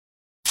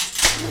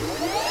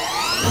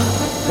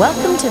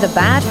Welcome to the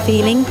Bad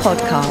Feeling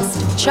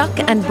Podcast. Chuck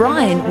and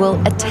Brian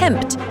will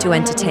attempt to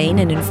entertain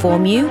and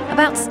inform you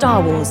about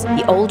Star Wars,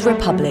 The Old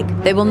Republic.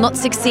 They will not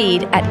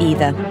succeed at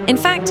either. In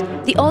fact,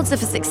 the odds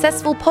of a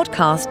successful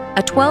podcast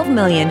are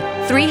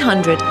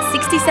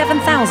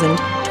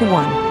 12,367,000 to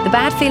 1. The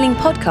Bad Feeling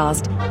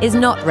Podcast is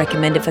not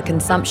recommended for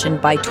consumption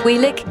by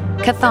Twi'lek,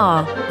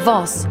 Cathar,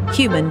 Voss,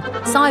 human,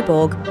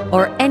 cyborg,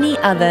 or any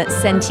other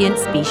sentient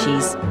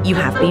species. You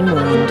have been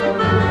warned.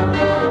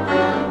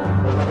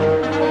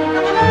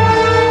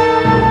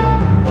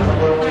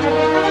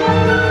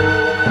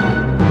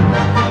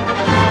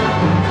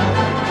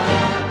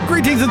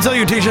 Greetings and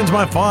salutations,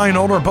 my fine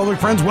Old Republic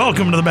friends.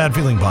 Welcome to the Bad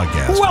Feeling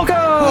Podcast. Welcome!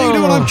 How you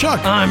doing? I'm Chuck.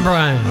 I'm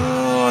Brian.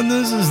 Oh, and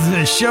this is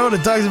the show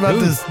that talks about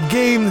this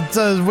game that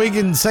says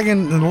waking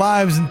second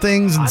lives and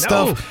things and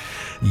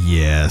stuff.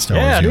 Yeah, Star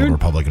Wars, the Old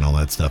Republic and all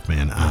that stuff,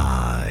 man.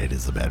 It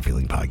is the Bad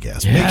Feeling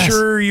Podcast. Yes. Make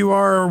sure you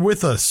are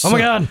with us. Oh, my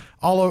God.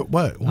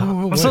 What?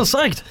 I'm so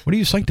psyched. What are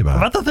you psyched about?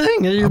 About the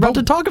thing you're about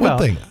to talk about.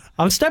 What thing?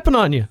 I'm stepping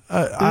on you.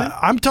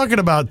 I'm talking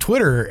about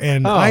Twitter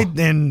and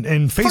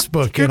and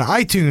Facebook and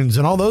iTunes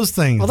and all those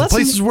things. Well, the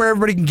places where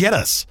everybody can get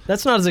us.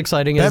 That's not as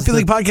exciting as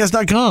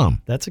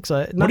BadFeelingPodcast.com. That's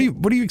exciting. What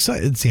are you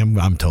excited? See, I'm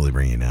totally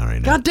bringing it down right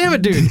now. God damn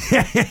it, dude!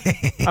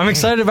 I'm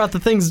excited about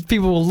the things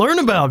people will learn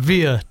about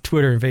via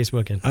Twitter and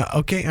Facebook.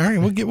 Okay, all right,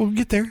 we'll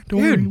get there.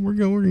 Don't worry, we're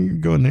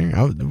going there.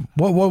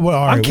 What? All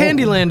right, I'm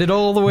Candylanded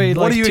all the way.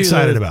 What are you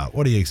excited about?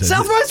 What are you excited?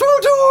 South by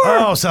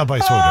SWTOR. Oh, South by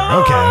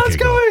SWTOR. Okay, it's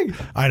going.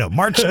 I know.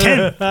 March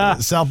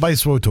 10th, South by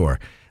SWTOR.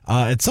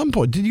 At some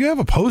point, did you have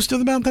a post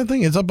about that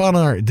thing? It's up on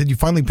our. Did you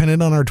finally pin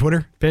it on our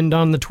Twitter? Pinned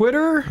on the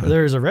Twitter.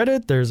 There's a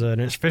Reddit. There's an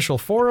official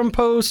forum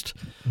post.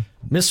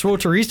 Miss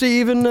SWTORista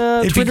even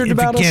twittered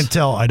about us. If you can't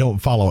tell, I don't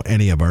follow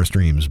any of our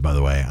streams, by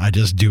the way. I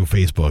just do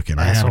Facebook,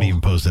 and I haven't even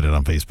posted it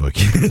on Facebook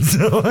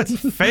yet.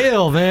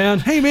 Fail, man.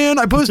 Hey, man,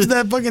 I posted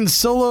that fucking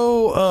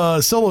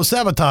solo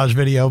sabotage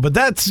video, but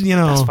that's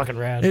fucking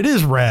rad. It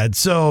is rad,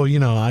 so,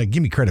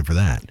 give me credit for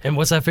that. And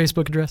what's that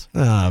Facebook address?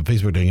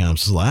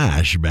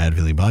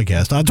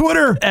 Facebook.com/BadFeelingPodcast. On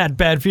Twitter. At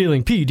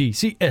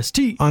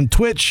BadFeelingPDCST. On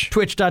Twitch.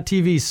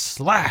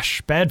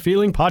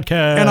 Twitch.tv/BadFeelingPodcast.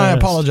 And I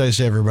apologize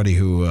to everybody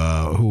who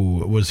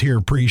was here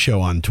pre-show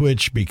on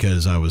Twitch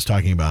because I was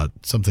talking about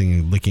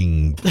something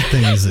licking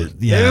things that,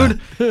 Dude.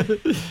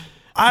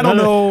 I don't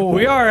know.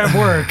 We are at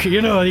work.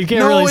 You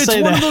can't really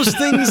say that. No, it's one of those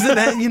things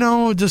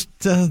that, just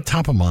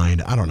top of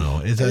mind. I don't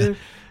know.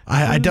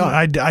 I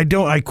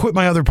quit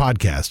my other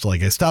podcast.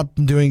 Like I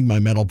stopped doing my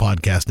metal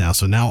podcast now.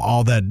 So now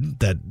all that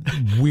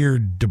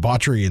weird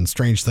debauchery and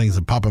strange things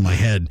that pop in my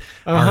head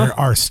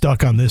are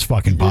stuck on this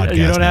fucking podcast.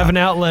 You don't have an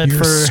outlet.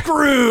 You're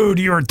screwed.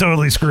 You are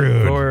totally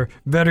screwed. Or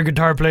better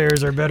guitar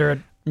players are better at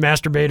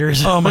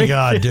masturbators. Oh my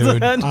God,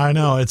 dude. I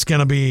know it's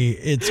gonna be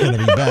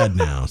bad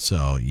now.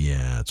 So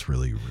yeah, it's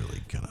really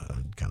kind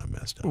of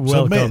messed up.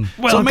 Welcome.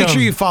 So make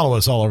sure you follow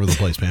us all over the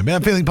place, man.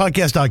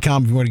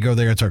 BadFeelingPodcast.com if you want to go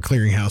there. It's our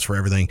clearinghouse for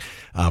everything.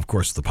 Of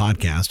course, the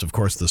podcast. Of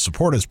course, the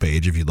support us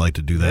page. If you'd like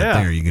to do that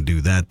there, you can do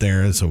that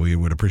there. So we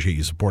would appreciate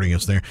you supporting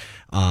us there.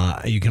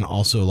 You can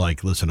also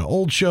listen to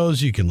old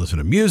shows. You can listen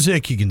to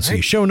music. You can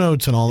see show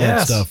notes and all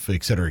that stuff,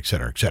 et cetera, et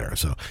cetera, et cetera.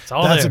 So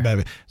that's about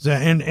it. So,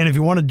 and if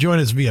you want to join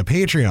us via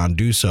Patreon,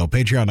 do so.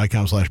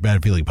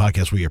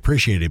 Patreon.com/BadFeelingPodcast. We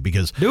appreciate it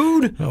because,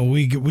 dude,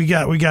 we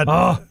got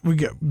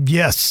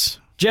yes.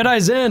 Jedi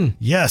Zen.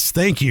 Yes,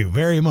 thank you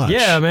very much.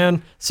 Yeah,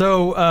 man.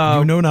 So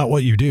you know not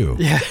what you do.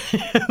 Yeah.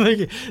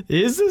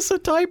 Is this a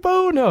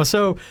typo? No.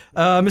 So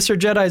Mr.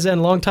 Jedi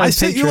Zen, longtime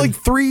patron. I sent you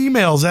 3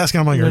 emails asking.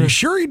 I'm like, are you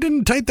sure you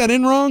didn't type that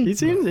in wrong? He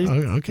seems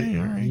okay.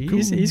 All right. Cool.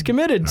 He's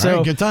committed. All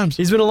right, good times.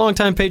 He's been a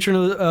longtime patron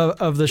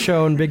of the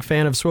show and big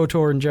fan of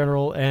SWTOR in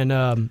general.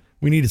 And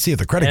we need to see if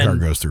the credit card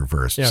goes through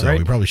first. Yeah, so right?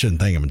 we probably shouldn't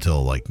thank him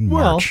until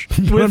March.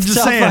 Well, with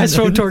South by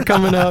SWTOR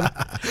coming up,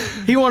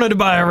 he wanted to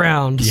buy a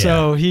round,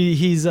 so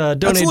he's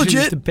donated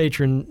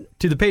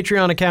to the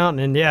Patreon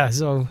account, and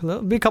so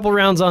there'll be a couple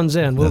rounds on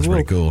Zen. That's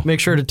pretty cool. Make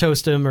sure to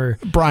toast him, or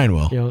Brian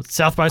will.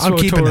 South by SWTOR. I'm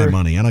keeping that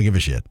money. I don't give a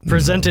shit.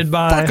 Presented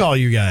by. Fuck all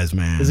you guys,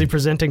 man. Is he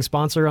presenting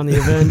sponsor on the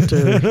event?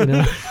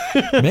 Or,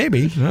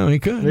 Maybe. No, he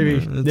could. Maybe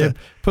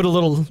put a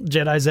little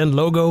Jedi Zen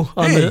logo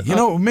on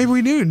the. Maybe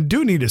we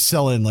do need to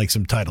sell in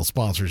some title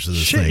sponsors to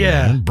this thing.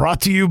 Yeah. Man.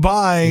 Brought to you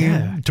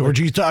by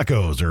Torchy's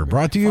Tacos, or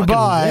brought to you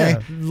by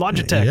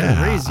Logitech.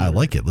 And I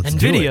like it. Let's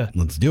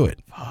NVIDIA. do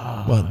it.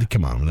 Well,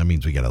 come on. That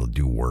means we got to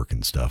do work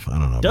and stuff. I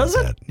don't know. Does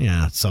about it? That.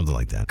 Yeah, something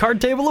like that. Card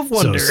Table of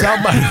Wonder. So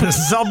South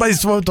by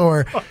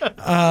SWTOR.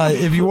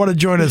 If you want to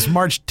join us,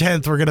 March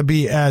 10th, we're going to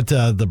be at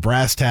the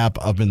Brass Tap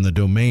up in the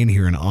Domain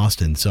here in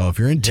Austin. So if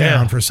you're in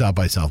town for South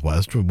by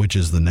Southwest, which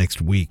is the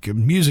next week,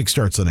 music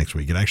starts the next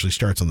week. It actually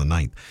starts on the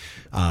 9th.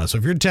 So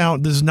if you're in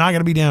town, this is not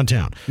going to be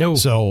downtown. No.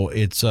 So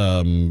it's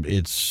all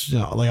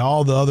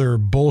the other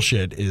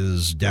bullshit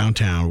is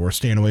downtown. We're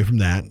staying away from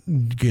that,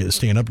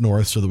 staying up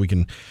north so that we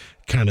can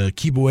kind of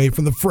keep away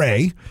from the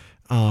fray.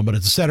 But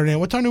it's a Saturday.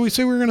 What time do we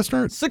say we were going to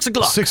start? 6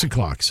 o'clock. 6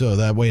 o'clock. So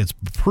that way it's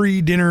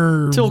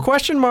pre-dinner. Till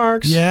question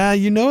marks. Yeah,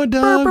 you know it,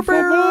 Doug.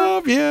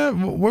 Yeah.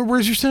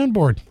 Where's your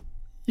soundboard?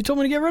 You told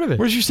me to get rid of it.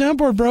 Where's your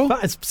soundboard, bro?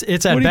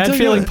 It's at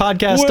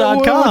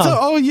badfeelingpodcast.com.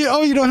 Oh,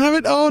 you don't have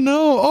it? Oh,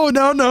 no. Oh,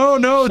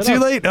 no. Shut too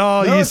up. Late.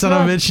 Oh, no, you son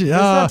of a bitch. It's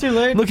not too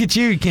late. Look at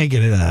you. You can't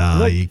get it.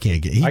 Oh, you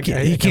can't get He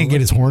can't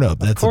get his horn up.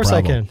 That's the problem. Of course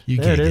I can. You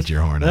can't get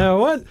your horn up. No,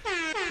 what?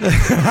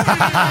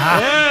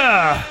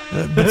 Yeah.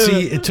 But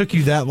see, it took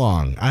you that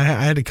long. I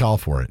had to call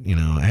for it.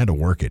 I had to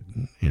work it.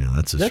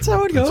 That's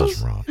how it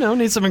goes.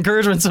 Need some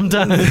encouragement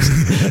sometimes.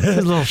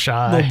 A little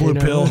shy. A little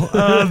blue pill.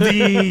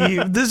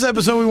 This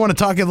episode, we want to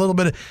talk a little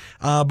bit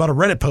about a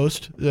Reddit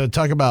post.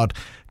 Talk about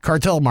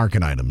cartel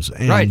market items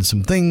and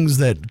some things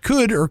that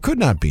could or could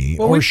not be,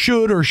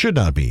 should or should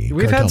not be.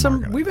 We've had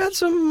some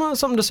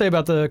something to say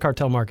about the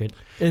cartel market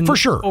for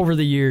sure over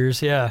the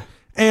years. Yeah.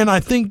 And I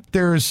think a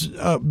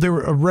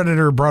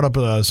Redditor brought up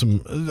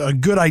a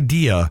good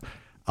idea,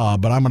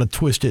 but I'm going to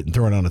twist it and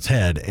throw it on its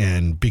head.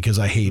 And because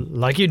I hate,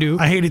 like you do,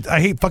 I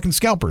hate fucking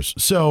scalpers.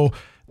 So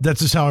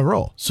that's just how I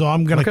roll. So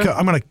I'm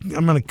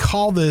gonna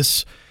call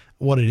this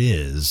what it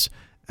is.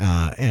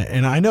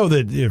 And I know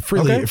that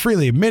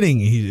freely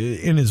admitting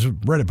in his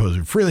Reddit post,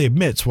 he freely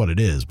admits what it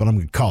is, but I'm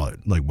going to call it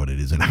like what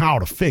it is and how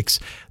to fix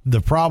the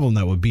problem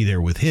that would be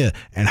there with him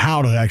and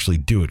how to actually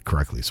do it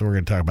correctly. So we're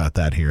going to talk about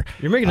that here.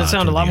 You're making it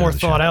sound a lot more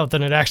thought out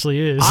than it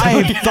actually is.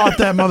 I thought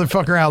that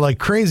motherfucker out like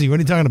crazy. What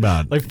are you talking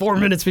about? Like 4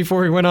 minutes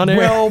before he went on air.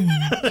 Well,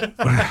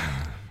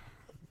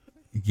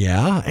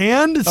 yeah.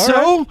 And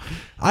right.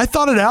 I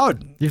thought it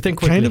out. You think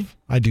quickly? Kind of.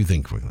 I do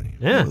think quickly.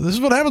 Yeah. This is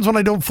what happens when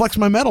I don't flex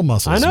my metal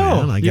muscles. I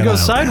know. Man. You go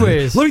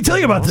sideways. Let me tell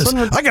you about this.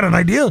 I got an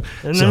idea.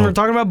 And then we're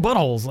talking about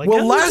buttholes.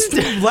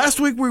 Last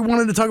week we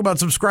wanted to talk about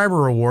subscriber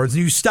rewards.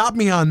 And you stopped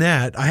me on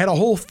that. I had a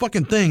whole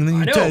fucking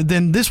thing.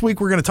 Then this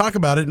week we're going to talk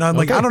about it. And I'm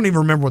like, I don't even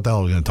remember what the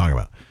hell we're going to talk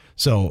about.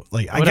 So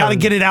I got to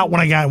get it out when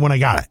I got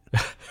it.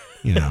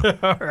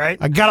 All right.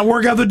 I got to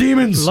work out the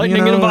demons.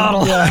 Lightning in a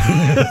bottle. Yeah.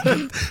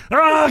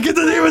 Get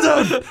the demons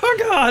out. Oh,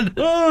 God.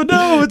 Oh,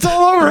 no. It's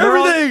all over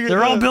everything.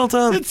 They're all built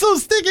up. It's so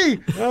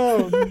sticky.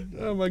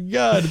 Oh, my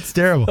God. It's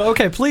terrible.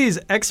 Okay, please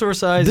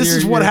exorcise This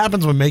is what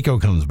happens when Mako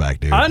comes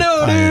back, dude. I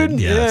know, dude.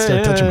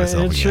 Start touching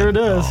myself again. It sure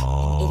does.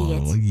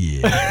 Oh,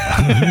 yeah.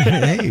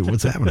 Hey,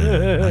 what's happening?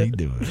 How you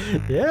doing?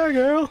 Yeah,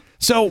 girl.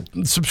 So,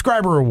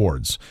 subscriber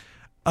rewards.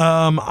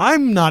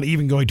 I'm not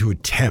even going to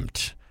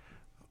attempt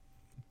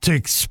to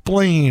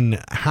explain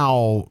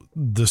how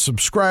the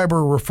subscriber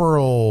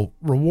referral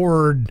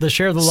reward the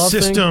share the love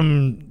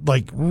system thing?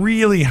 Like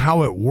really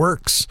how it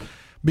works,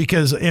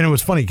 because it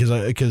was funny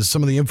because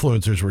some of the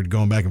influencers were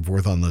going back and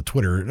forth on the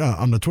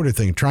Twitter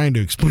thing trying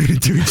to explain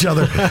it to each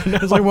other.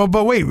 It's like, well,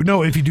 but wait,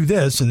 no, if you do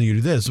this and then you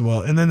do this,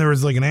 well, and then there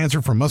was like an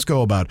answer from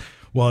Musco about,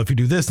 well, if you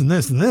do this and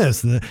this and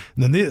this and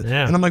then this,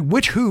 and I'm like,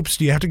 which hoops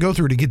do you have to go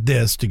through to get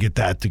this, to get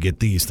that, to get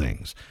these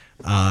things?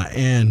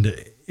 And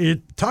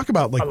talk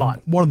about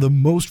like one of the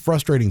most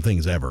frustrating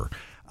things ever.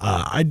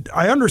 I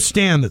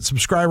understand that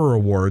subscriber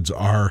rewards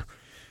are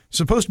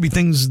supposed to be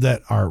things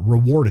that are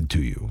rewarded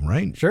to you,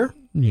 right? Sure.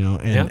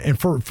 And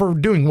for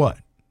doing what?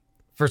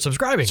 For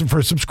subscribing. So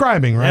for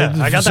subscribing, right?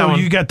 Yeah, I got that one.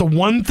 So you got the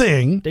one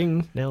thing.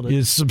 Ding, nailed it.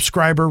 Is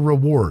subscriber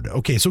reward.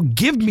 Okay, so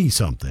give me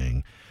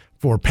something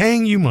for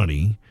paying you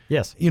money.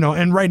 Yes.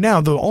 And right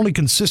now, the only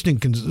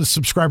consistent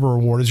subscriber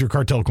reward is your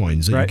cartel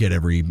coins that you get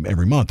every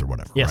month or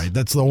whatever, right?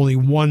 That's the only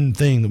one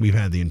thing that we've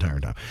had the entire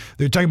time.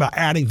 They're talking about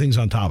adding things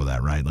on top of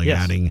that, right? Like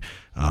adding,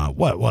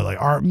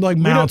 like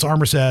mounts,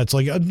 armor sets,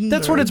 like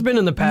that's what it's been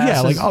in the past.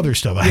 Yeah, like other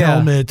stuff, a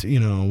helmet,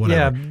 whatever.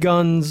 Yeah,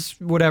 guns,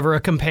 whatever, a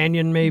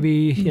companion,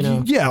 maybe,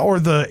 Yeah, or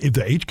the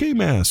HK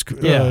mask.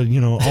 Yeah,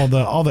 all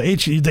the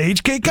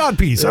HK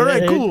codpiece. All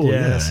right, cool.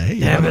 Yes. Yeah, hey,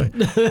 damn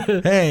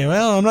it. Hey,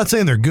 well, I'm not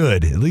saying they're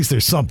good. At least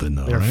there's something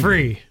though. They're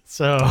free.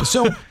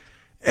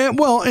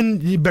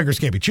 And beggars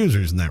can't be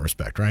choosers in that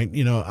respect, right?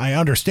 I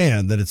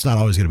understand that it's not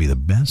always going to be the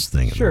best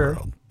thing in the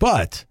world,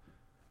 but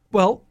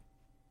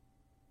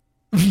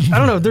I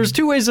don't know. There's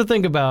two ways to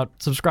think about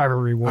subscriber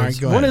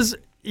rewards. One is,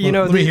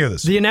 let me hear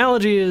this. The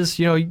analogy is,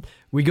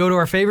 we go to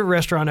our favorite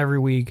restaurant every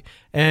week,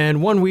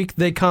 and one week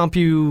they comp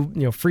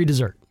you, free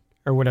dessert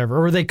or whatever,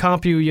 or they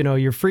comp you,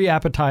 your free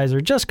appetizer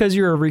just because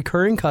you're a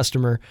recurring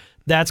customer.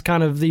 That's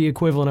kind of the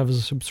equivalent of a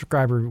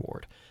subscriber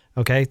reward.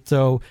 Okay,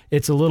 so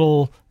it's a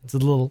little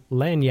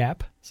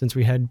lagniappe since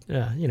we had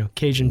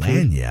Cajun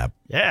food. Lagniappe?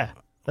 Yeah,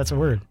 that's a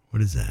word.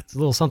 What is that? It's a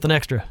little something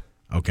extra.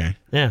 Okay.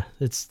 Yeah,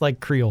 it's like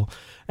Creole.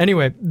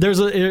 Anyway, there's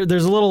a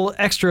little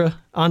extra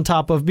on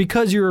top of,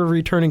 because you're a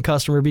returning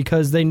customer,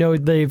 because they know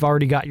they've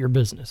already got your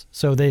business.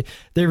 So they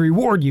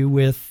reward you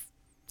with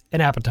an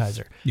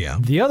appetizer. Yeah.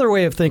 The other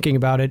way of thinking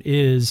about it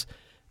is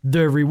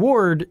the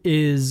reward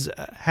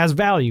has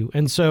value.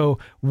 And so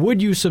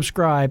would you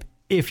subscribe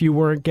if you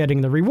weren't getting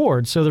the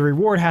reward? So the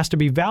reward has to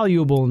be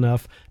valuable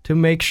enough to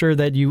make sure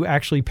that you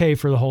actually pay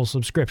for the whole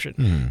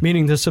subscription.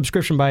 Meaning the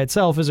subscription by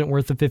itself isn't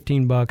worth the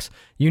 $15.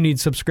 You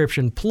need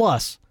subscription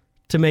plus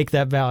to make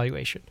that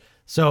valuation.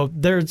 So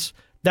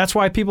that's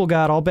why people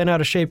got all bent out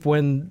of shape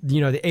when,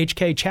 the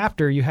HK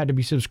chapter, you had to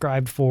be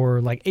subscribed for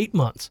like 8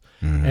 months.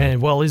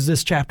 And is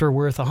this chapter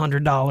worth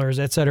 $100,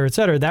 et cetera, et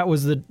cetera. That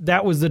was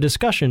the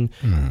discussion.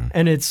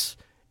 And is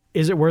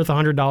it worth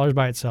 $100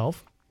 by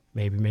itself?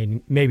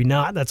 Maybe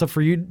not. That's up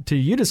for you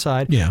to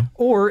decide. Yeah.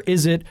 Or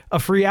is it a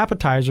free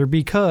appetizer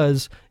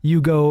because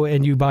you go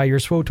and you buy your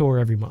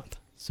SWTOR every month?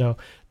 So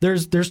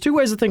there's two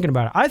ways of thinking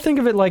about it. I think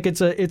of it like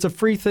it's a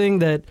free thing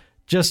that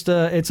just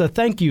it's a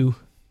thank you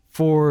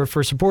for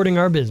supporting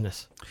our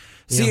business.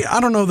 See, I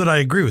don't know that I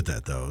agree with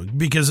that though,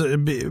 because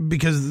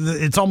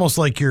it's almost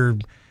like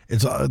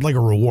it's like a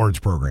rewards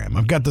program.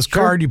 I've got this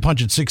card, you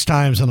punch it 6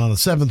 times, and on the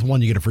 7th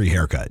one you get a free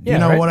haircut.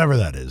 Yeah, whatever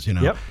that is.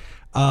 Yep.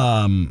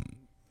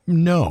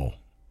 No,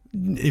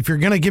 if you're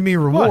gonna give me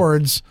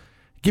rewards,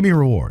 give me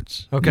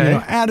rewards. Okay,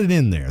 add it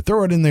in there,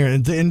 throw it in there,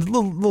 and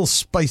little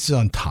spices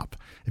on top.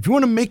 If you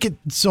want to make it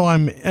so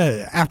I'm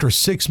after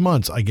 6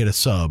 months I get a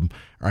sub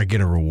or I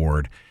get a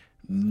reward,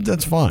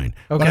 that's fine.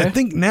 Okay. But I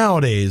think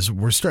nowadays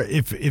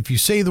if you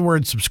say the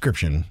word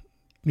subscription,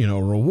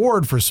 a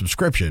reward for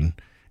subscription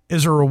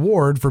is a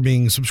reward for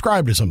being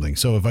subscribed to something.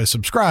 So if I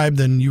subscribe,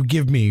 then you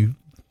give me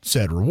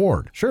said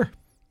reward. Sure.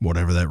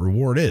 Whatever that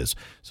reward is.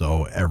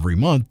 So every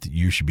month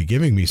you should be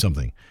giving me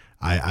something.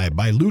 I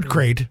buy Loot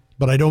Crate,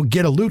 but I don't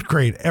get a Loot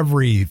Crate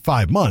every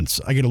 5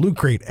 months. I get a Loot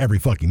Crate every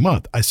fucking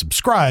month. I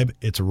subscribe.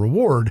 It's a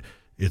reward.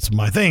 It's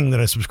my thing that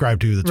I subscribe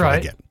to. That's what I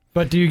get.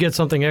 But do you get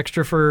something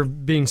extra for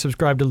being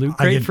subscribed to Loot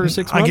Crate for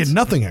 6 months? I get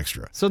nothing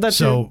extra. So that's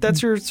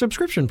your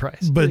subscription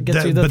price. But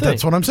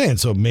that's what I'm saying.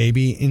 So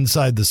maybe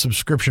inside the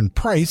subscription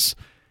price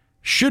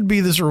should be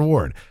this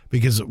reward,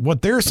 because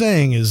what they're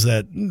saying is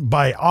that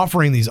by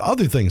offering these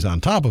other things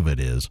on top of it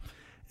is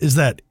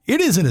that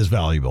it isn't as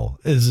valuable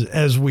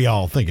as we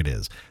all think it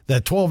is.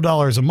 That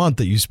 $12 a month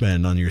that you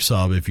spend on your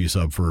sub, if you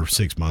sub for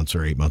 6 months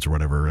or 8 months or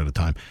whatever at a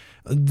time,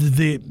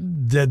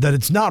 that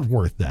it's not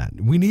worth that.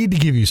 We need to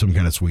give you some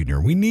kind of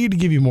sweetener. We need to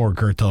give you more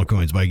cartel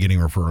coins by getting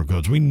referral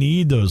codes. We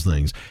need those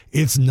things.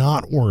 It's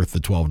not worth the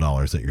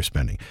 $12 that you're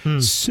spending.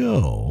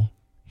 So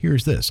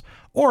here's this.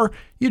 Or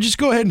you just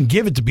go ahead and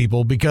give it to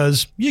people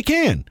because you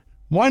can.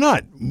 Why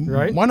not?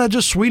 Right. Why not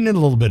just sweeten it a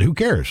little bit? Who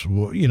cares?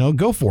 Well,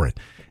 go for it.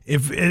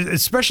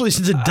 Especially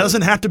since it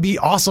doesn't have to be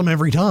awesome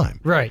every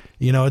time. Right.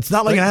 It's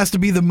not like it has to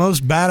be the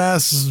most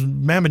badass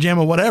mamma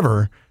jamma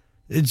whatever.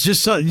 It's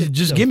just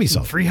give me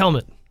something. Free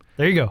helmet.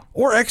 There you go.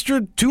 Or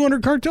extra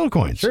 200 cartel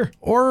coins. Sure.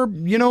 Or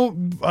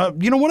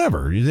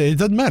whatever. It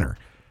doesn't matter.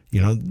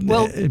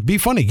 Be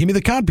funny. Give me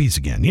the cod piece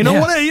again.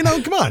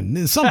 What? Come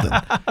on, something.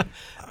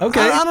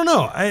 Okay. I don't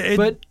know.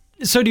 But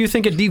so do you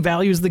think it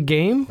devalues the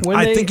game when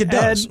I think it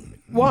does.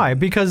 Why?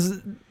 Because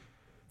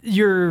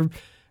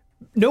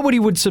nobody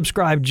would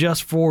subscribe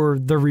just for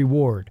the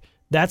reward.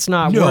 That's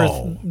not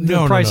worth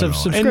the price of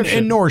subscription.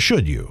 And nor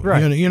should you.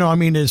 Right.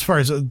 As far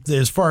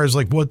as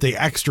like what the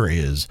extra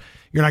is,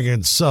 you're not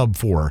going to sub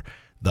for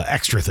the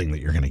extra thing that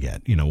you're going to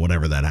get,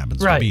 whatever that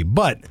happens to be.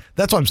 But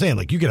that's what I'm saying.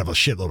 Like, you could have a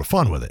shitload of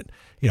fun with it.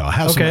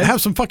 Have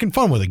some fucking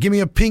fun with it. Give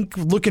me a pink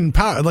looking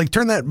power. Like,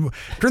 turn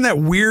that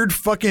weird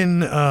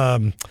fucking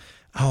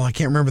I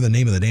can't remember the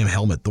name of the damn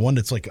helmet. The one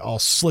that's like all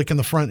slick in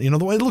the front.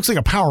 The way it looks like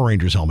a Power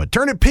Rangers helmet.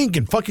 Turn it pink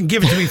and fucking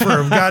give it to me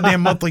for a goddamn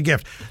monthly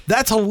gift.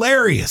 That's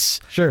hilarious.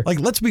 Sure. Like,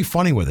 let's be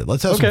funny with it.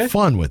 Let's have some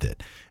fun with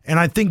it. And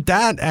I think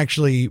that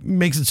actually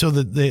makes it so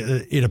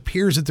that it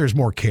appears that there's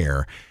more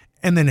care.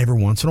 And then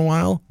every once in a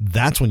while,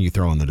 that's when you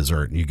throw in the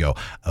dessert and you go,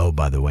 oh,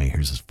 by the way,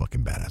 here's this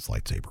fucking badass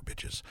lightsaber,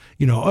 bitches.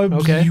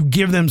 You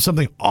give them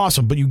something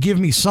awesome, but you give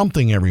me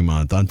something every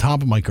month on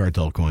top of my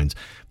cartel coins,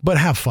 but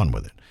have fun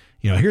with it.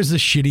 Here's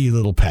this shitty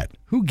little pet.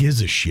 Who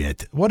gives a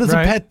shit? What does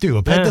a pet do?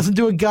 A pet doesn't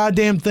do a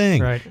goddamn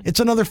thing. Right.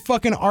 It's another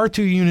fucking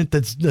R2 unit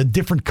that's a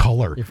different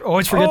color. You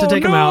always forget to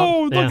take them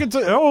out. Look at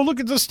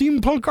the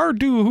steampunk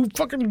R2. Who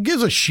fucking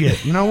gives a shit?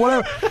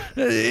 Whatever.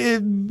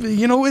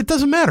 It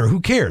doesn't matter. Who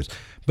cares?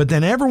 But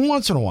then every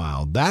once in a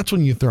while, that's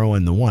when you throw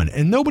in the one,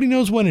 and nobody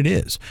knows when it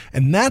is.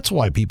 And that's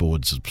why people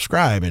would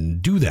subscribe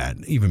and do that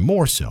even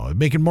more so and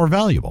make it more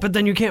valuable. But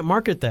then you can't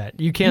market that.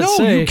 You can't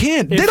say... No, you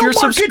can't. They don't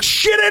market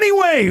shit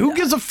anyway. Who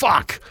gives a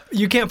fuck?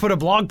 You can't put a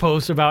blog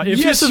post about, if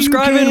you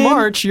subscribe in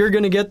March, you're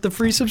going to get the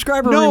free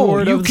subscriber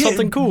reward of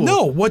something cool.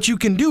 No, what you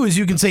can do is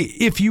you can say,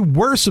 if you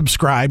were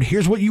subscribed,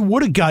 here's what you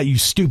would have got, you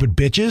stupid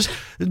bitches.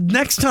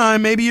 Next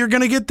time, maybe you're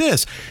going to get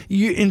this.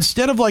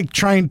 Instead of like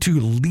trying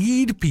to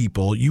lead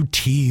people, you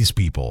tease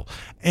people,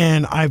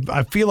 and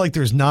I feel like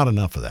there's not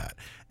enough of that.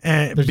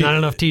 There's not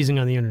enough teasing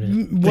on the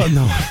internet. Well,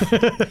 no,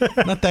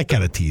 not that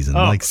kind of teasing,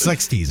 like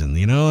sex teasing.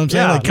 You know what I'm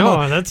saying? Yeah, like, come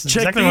on, that's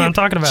exactly what I'm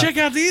talking about. Check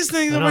out these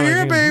things over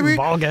here, baby.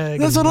 Ball gag.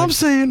 That's what I'm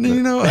saying.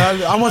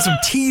 I want some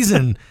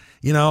teasing.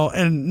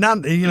 And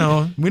not, we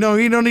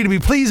don't need to be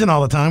pleasing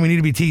all the time. We need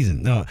to be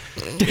teasing. No,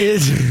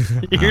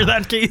 you hear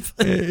that, Keith?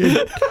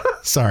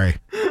 Sorry.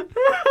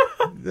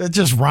 It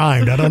just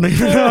rhymed. I don't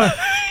even know.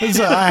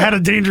 I had a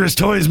Dangerous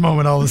Toys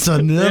moment all of a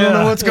sudden. I don't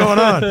know what's going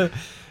on.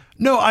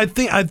 No,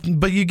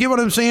 but you get what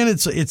I'm saying?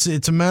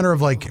 It's a matter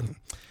of like,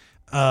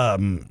 I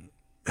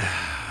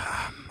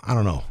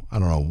don't know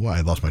why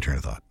I lost my train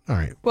of thought. All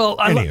right. Well,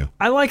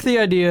 I like the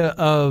idea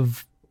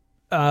of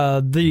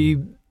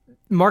the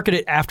market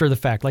it after the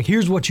fact. Like,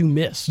 here's what you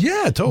missed.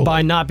 Yeah, totally.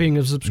 By not being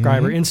a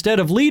subscriber, instead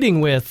of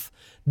leading with,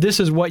 this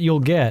is what you'll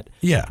get.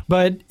 Yeah.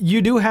 But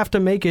you do have to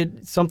make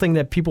it something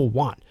that people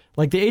want.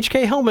 Like the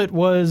HK helmet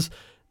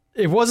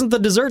it wasn't the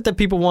dessert that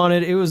people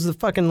wanted. It was the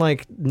fucking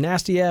like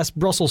nasty ass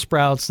Brussels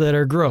sprouts that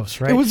are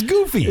gross, right? It was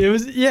goofy.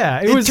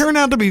 It turned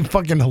out to be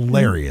fucking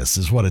hilarious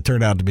is what it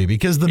turned out to be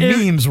because the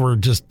memes were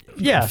just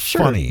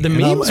funny. The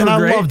memes were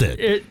great. I loved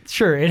it. It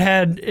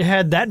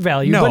had that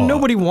value, but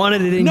nobody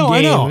wanted it in game.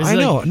 I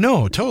know.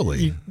 No,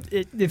 totally.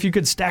 If you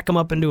could stack them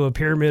up into a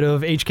pyramid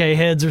of HK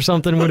heads or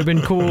something, would have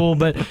been cool.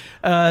 But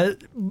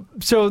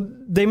so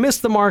they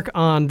missed the mark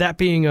on that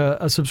being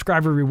a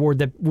subscriber reward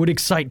that would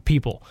excite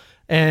people.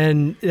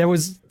 And that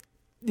was,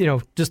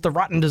 just the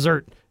rotten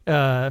dessert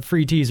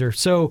free teaser.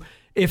 So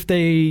if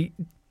they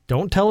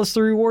don't tell us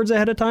the rewards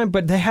ahead of time,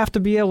 but they have to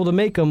be able to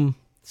make them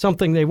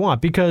something they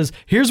want. Because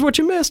here's what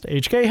you missed,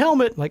 HK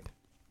helmet. Like,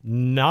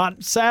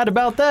 not sad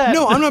about that.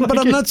 No, I'm not. But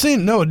I'm not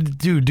saying no.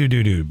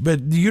 Dude.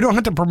 But you don't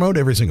have to promote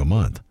every single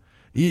month.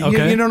 You know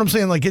what I'm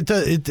saying? Like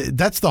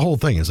that's the whole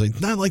thing. It's like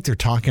not like they're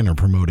talking or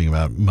promoting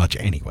about much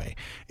anyway.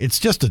 It's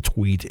just a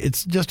tweet.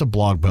 It's just a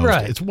blog post.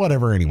 Right. It's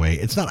whatever anyway.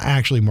 It's not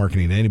actually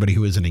marketing to anybody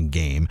who isn't in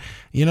game.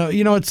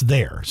 It's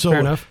there. So Fair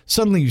enough.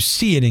 Suddenly you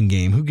see it in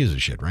game. Who gives a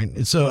shit,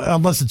 right? So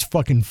unless it's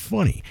fucking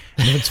funny.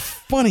 And if it's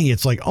funny,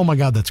 it's like, oh my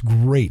God, that's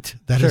great.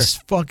 That is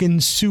fucking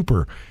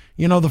super.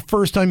 The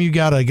first time you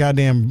got a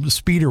goddamn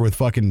speeder with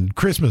fucking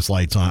Christmas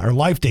lights on or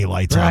Life Day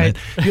lights on it,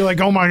 you're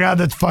like, oh my God,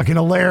 that's fucking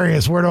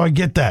hilarious. Where do I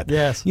get that?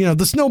 Yes.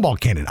 The snowball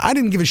cannon. I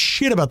didn't give a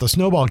shit about the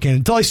snowball cannon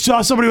until I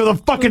saw somebody with a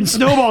fucking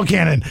snowball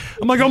cannon.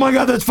 I'm like, oh my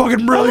God, that's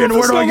fucking brilliant.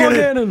 Where do I get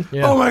it?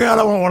 Yeah. Oh my God,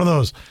 I want one of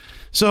those.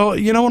 So,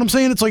 you know what I'm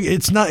saying? It's like,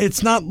 it's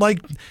not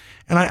like,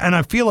 and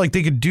I feel like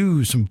they could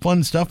do some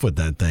fun stuff with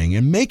that thing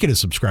and make it a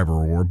subscriber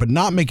reward, but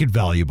not make it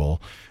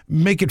valuable,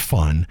 make it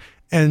fun.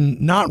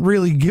 And not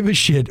really give a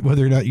shit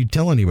whether or not you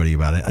tell anybody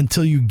about it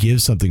until you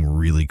give something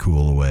really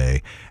cool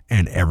away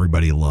and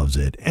everybody loves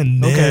it.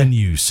 And then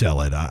you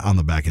sell it on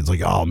the back end. It's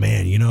like, oh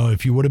man,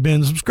 if you would have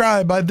been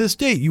subscribed by this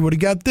date, you would have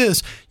got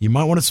this. You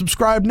might want to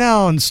subscribe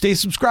now and stay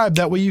subscribed.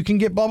 That way you can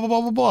get blah, blah,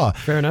 blah, blah, blah.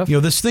 Fair enough.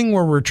 This thing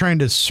where we're trying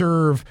to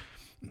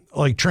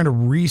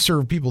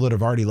reserve people that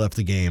have already left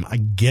the game. I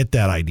get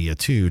that idea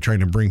too,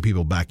 trying to bring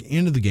people back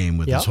into the game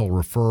with this whole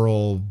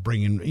referral,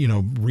 bringing,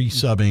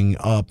 resubbing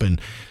up and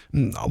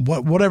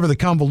whatever the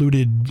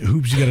convoluted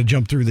hoops you got to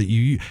jump through that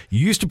you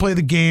used to play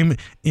the game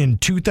in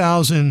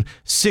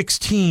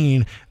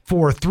 2016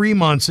 for 3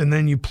 months and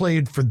then you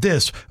played for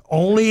this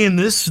only in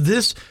this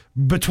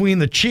between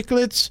the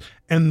chiclets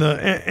and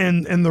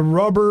the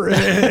rubber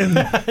and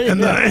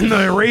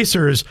the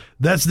erasers.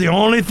 That's the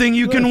only thing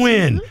you can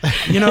win.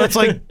 It's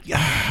like,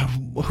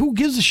 who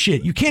gives a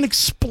shit? You can't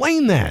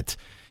explain that.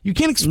 You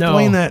can't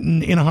explain that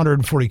in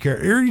 140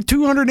 characters or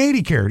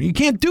 280 characters. You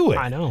can't do it.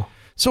 I know.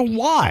 So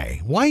why?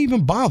 Why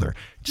even bother?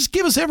 Just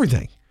give us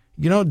everything.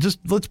 Just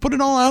let's put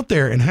it all out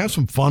there and have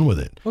some fun with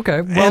it.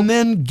 Okay. Well, and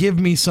then give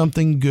me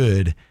something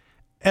good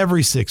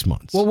every 6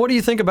 months. Well, what do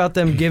you think about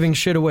them giving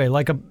shit away?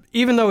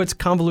 Even though it's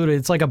convoluted,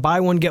 it's like a buy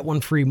one get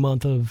one free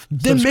month of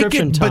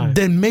subscription time. But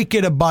then make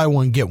it a buy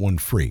one get one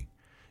free.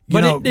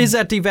 Is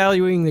that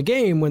devaluing the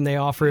game when they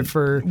offer it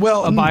for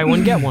a buy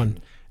one get one?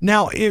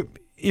 Now,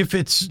 if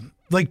it's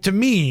like, to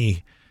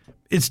me,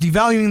 it's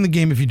devaluing the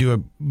game if you do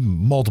it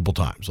multiple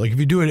times. Like if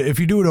you do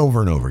it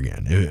over and over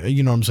again.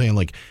 You know what I'm saying?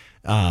 Like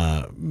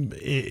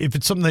if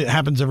it's something that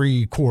happens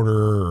every quarter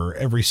or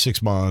every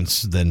 6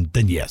 months, then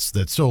yes,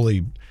 that's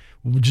totally.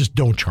 Just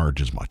don't charge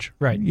as much.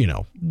 Right.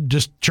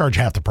 Just charge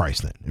half the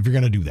price then if you're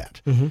going to do that.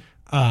 Mm-hmm.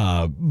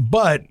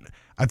 But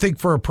I think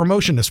for a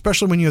promotion,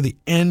 especially when you're the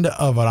end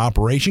of an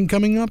operation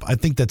coming up, I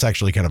think that's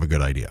actually kind of a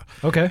good idea.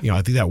 Okay.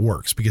 I think that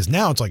works because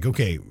now it's like,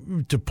 okay,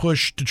 to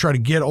try to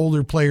get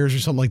older players or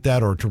something like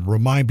that, or to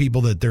remind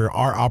people that there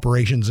are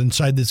operations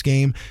inside this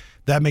game,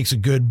 that makes a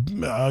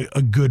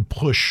good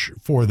push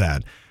for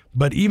that.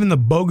 But even the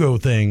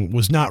BOGO thing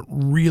was not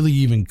really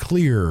even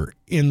clear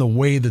in the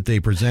way that they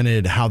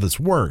presented how this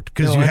worked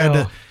because you had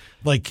to,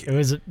 like, it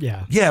was,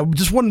 yeah, it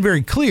just wasn't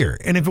very clear.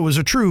 And if it was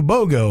a true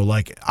BOGO,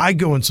 like I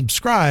go and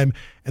subscribe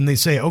and they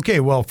say, okay,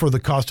 well, for the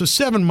cost of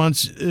 7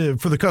 months,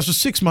 for the cost of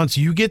 6 months,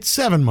 you get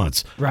 7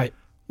 months. Right.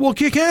 Well,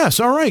 kick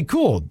ass. All right,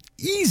 cool.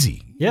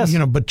 Easy. Yes.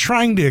 But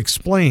trying to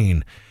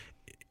explain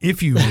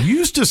if you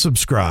used to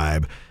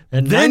subscribe,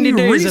 and then you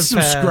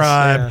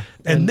resubscribe, yeah.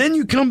 and then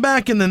you come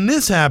back, and then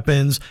this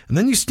happens, and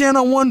then you stand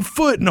on one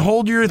foot and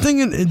hold your thing,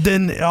 and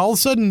then all of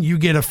a sudden you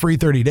get a free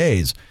 30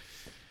 days.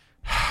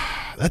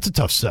 That's a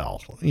tough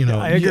sell.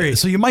 I agree.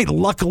 So you might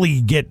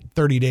luckily get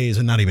 30 days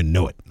and not even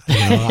know it. I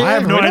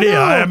have no idea.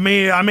 I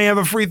may have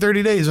a free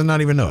 30 days and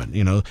not even know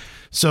it.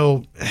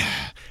 So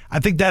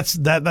I think that's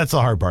the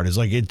hard part. Is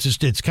like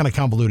it's kind of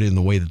convoluted in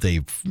the way that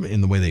they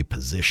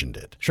positioned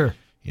it. Sure.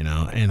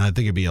 And I think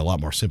it'd be a lot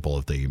more simple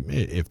if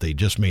they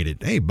just made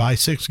it, hey, buy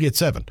 6, get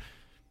 7.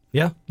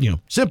 Yeah.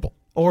 Simple.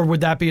 Or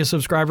would that be a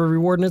subscriber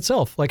reward in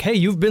itself? Like, hey,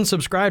 you've been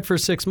subscribed for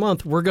 6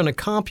 months. We're going to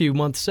comp you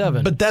month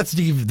 7. But that's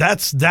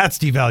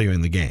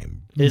devaluing the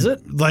game Is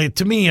it? Like,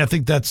 to me, I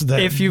think that's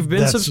that. If you've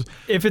been,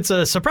 if it's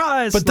a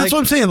surprise, but that's what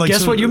I'm saying. Like,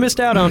 guess what you missed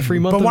out on? Free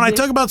month. But when I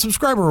talk about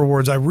subscriber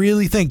rewards, I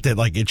really think that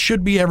like it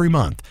should be every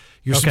month.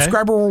 Your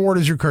subscriber reward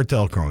is your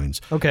cartel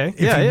coins. Okay.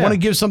 If you want to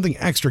give something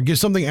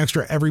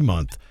extra every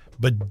month,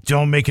 but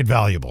don't make it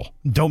valuable.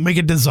 Don't make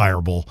it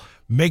desirable.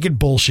 Make it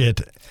bullshit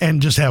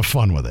and just have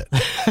fun with it.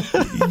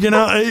 you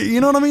know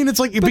what I mean? It's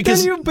like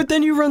but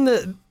then you run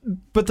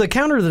the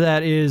counter to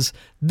that is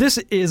this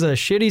is a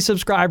shitty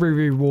subscriber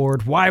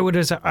reward. Why would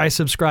I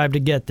subscribe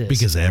to get this?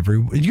 Because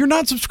you're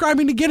not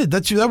subscribing to get it.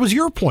 That was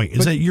your point.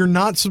 That you're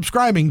not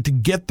subscribing to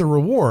get the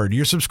reward.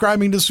 You're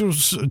subscribing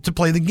to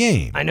play the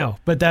game. I know,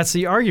 but that's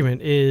the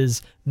argument.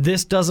 Is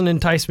this doesn't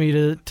entice me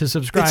to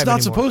subscribe? It's not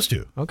anymore. supposed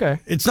to. Okay,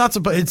 it's not.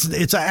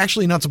 It's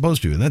actually not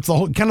supposed to, and that's the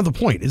whole kind of the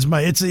point.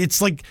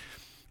 It's like.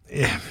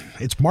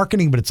 It's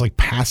marketing, but it's like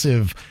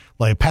passive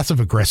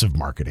aggressive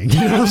marketing. You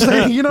know what I'm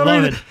saying? You know what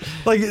I mean?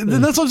 Like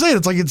that's what I'm saying.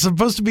 It's like it's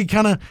supposed to be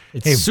kind of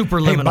super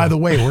liminal. Hey, by the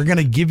way, we're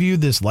gonna give you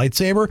this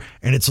lightsaber,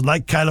 and it's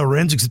like Kylo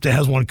Ren's, except it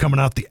has one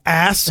coming out the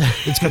ass.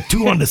 It's got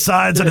two on the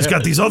sides, and it's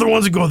got these other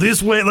ones that go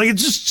this way. Like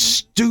it's just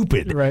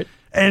stupid, right?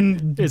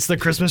 And it's the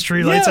Christmas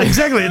tree lights. Yeah,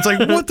 exactly. It's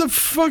like, what the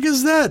fuck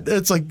is that?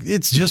 It's like,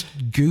 it's just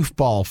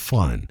goofball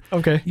fun.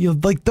 Okay.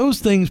 Like those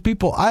things,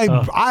 people,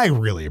 I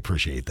really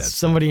appreciate that.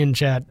 Somebody in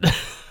chat,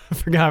 I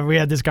forgot we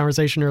had this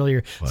conversation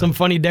earlier. What? Some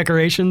funny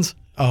decorations.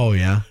 Oh,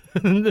 yeah.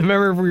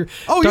 Remember we were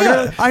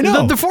I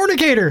know. The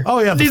Fornicator. Oh,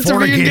 yeah, the Needs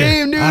Fornicator. To be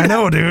in game, dude. I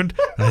know, dude.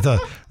 I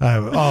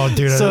thought,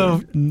 dude.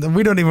 So,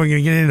 we don't even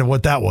get into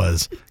what that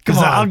was. Because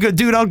I'll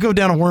go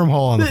down a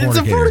wormhole on the Fornicator. It's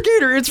a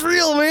Fornicator. It's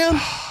real,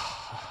 man.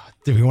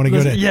 Do we want to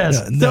go to?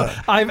 Yes. No.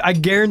 I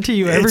guarantee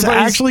you, everybody's... It's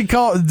actually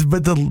called,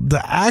 but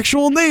the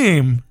actual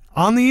name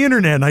on the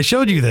internet, and I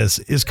showed you this,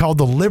 is called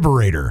the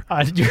Liberator.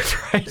 You're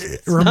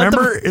right.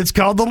 Remember, it's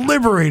called the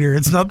Liberator.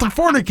 It's not the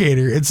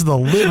Fornicator. It's the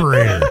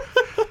Liberator.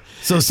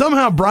 So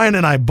somehow Brian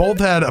and I both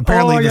had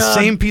apparently the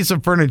same piece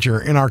of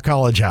furniture in our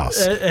college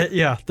house.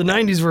 Yeah, the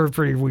 90s were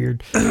pretty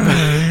weird. But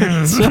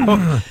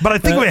I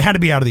think it had to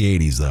be out of the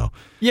 80s, though.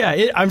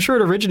 Yeah, I'm sure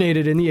it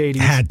originated in the 80s.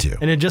 Had to.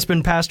 And it had just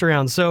been passed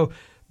around. So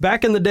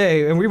back in the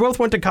day, and we both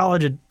went to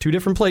college at two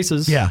different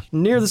places. Yeah.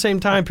 Near the same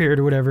time period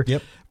or whatever.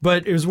 Yep.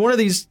 But it was one of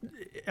these,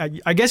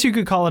 I guess you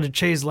could call it a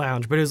chaise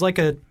lounge, but it was like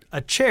a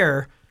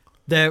chair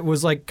that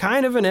was like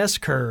kind of an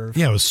S-curve.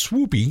 Yeah, it was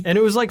swoopy. And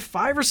it was like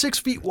 5 or 6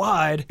 feet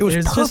wide. It was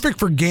perfect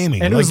for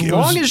gaming. And it was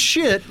long as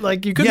shit.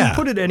 Like you couldn't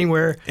put it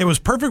anywhere. It was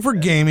perfect for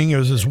gaming. It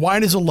was as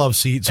wide as a love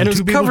seat. So and it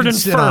was covered in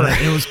fur.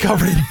 It was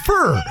covered in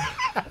fur.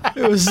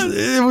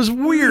 It was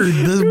weird.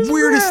 The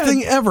weirdest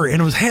thing ever.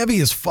 And it was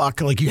heavy as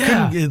fuck. Like you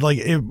couldn't,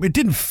 it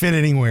didn't fit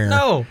anywhere.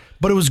 No.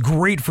 But it was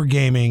great for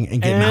gaming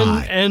and getting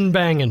high. And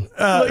banging.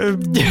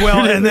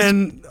 And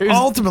then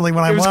ultimately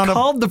when I wound up... It was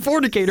called the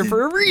Fornicator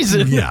for a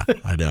reason. Yeah,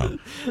 I know.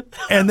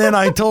 And then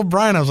I told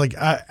Brian, I was like,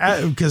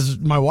 because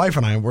my wife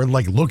and I were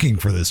like looking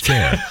for this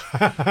chair.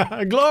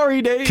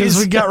 Glory days. Because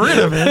we got rid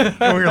of it.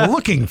 And we were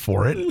looking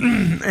for it.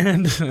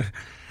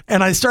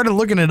 And I started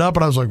looking it up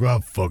and I was like,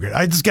 well, fuck it.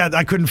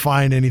 I couldn't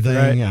find anything.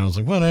 Right. And I was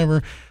like,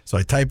 whatever. So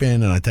I type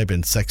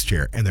in sex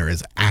chair, and there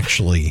is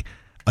actually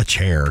a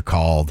chair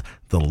called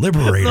the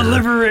Liberator. The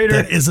Liberator.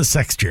 That is a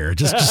sex chair,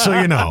 just so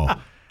you know.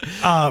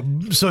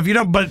 So if you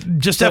don't, but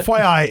just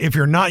FYI, if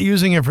you're not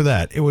using it for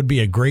that, it would be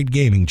a great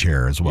gaming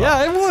chair as well.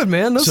 Yeah, it would,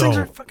 man. Those things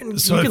are fucking, you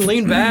can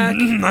lean back.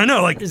 I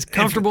know, like it's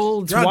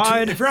comfortable, it's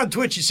wide. If you're on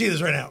Twitch, you see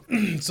this right now.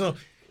 So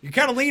you're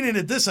kind of leaning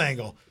at this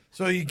angle.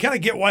 So you kind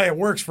of get why it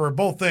works for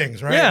both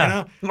things, right? Yeah, you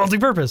know?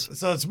 multi-purpose.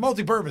 So it's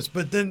multi-purpose,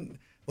 but then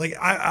like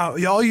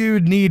all you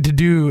need to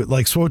do,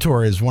 like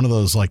SWTOR, is one of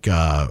those like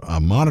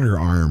monitor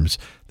arms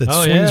that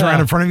swings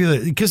around in front of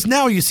you. Because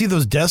now you see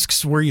those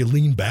desks where you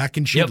lean back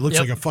and shit. It looks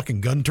like a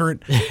fucking gun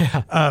turret.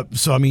 Yeah.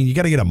 So I mean, you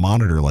got to get a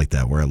monitor like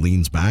that where it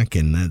leans back,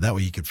 and that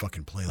way you could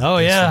fucking play.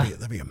 Like this.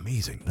 That'd be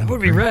amazing. That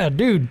would be rad,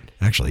 dude.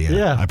 Actually,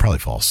 yeah. I'd probably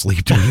fall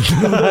asleep doing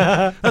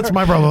it. That's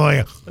my problem.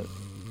 Like,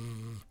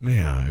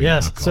 yeah.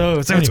 Yes.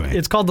 So anyway,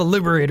 it's called the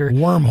Liberator.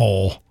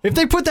 Wormhole. If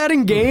they put that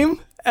in game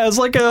as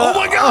like a oh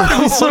my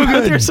god, it's so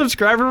good. Their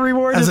subscriber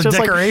reward as it's a just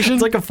decoration. Like,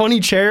 it's like a funny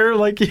chair.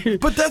 Like,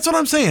 but that's what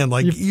I'm saying.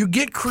 Like you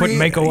get creative.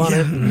 Put Mako on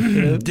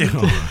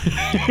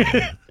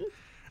it.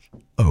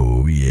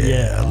 Oh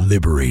yeah,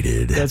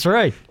 liberated. That's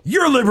right.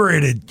 You're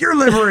liberated. You're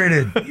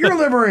liberated. You're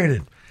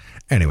liberated.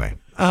 Anyway,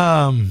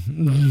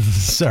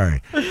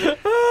 sorry.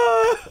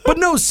 But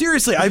no,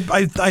 seriously,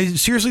 I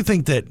seriously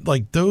think that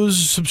like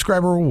those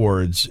subscriber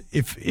rewards,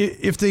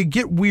 if they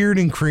get weird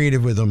and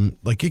creative with them,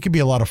 like it could be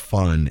a lot of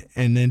fun.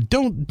 And then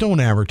don't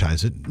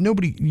advertise it.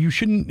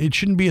 It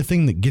shouldn't be a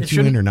thing that gets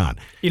you in or not.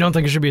 You don't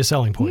think it should be a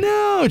selling point?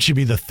 No, it should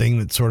be the thing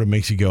that sort of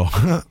makes you go,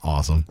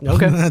 awesome.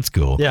 Okay, that's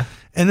cool. Yeah.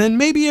 And then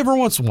maybe every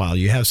once in a while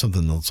you have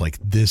something that's like,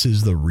 this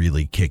is the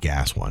really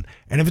kick-ass one.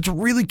 And if it's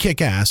really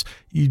kick-ass,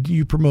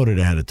 you promote it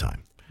ahead of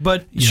time.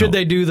 But should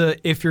they do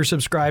if you're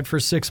subscribed for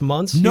 6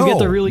 months, no, you get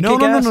the really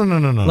kick-ass?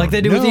 No. Like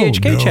they do with the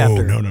HK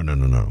chapter.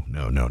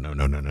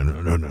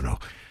 No.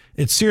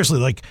 It's seriously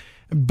like,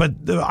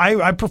 But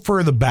I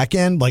prefer the back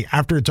end, like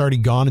after it's already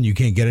gone and you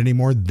can't get it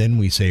anymore, then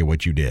we say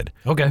what you did.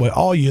 Okay.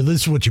 Well,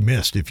 this is what you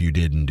missed if you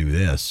didn't do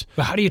this.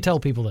 But how do you tell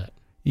people that?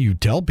 You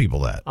tell people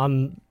that.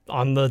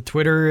 On the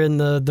Twitter and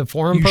the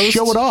forum you posts? You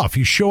show it off.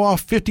 You show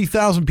off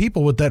 50,000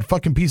 people with that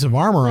fucking piece of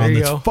armor on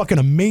that's fucking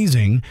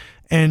amazing.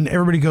 And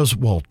everybody goes,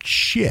 well,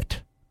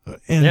 shit.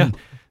 And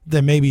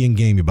then maybe in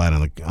game you buy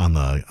it on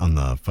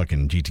the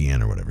fucking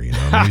GTN or whatever, you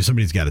know. Maybe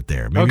somebody's got it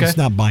there. Maybe it's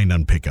not bind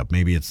on pickup.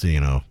 Maybe it's,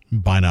 you know,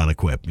 bind on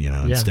equip, you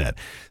know, instead.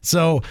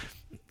 So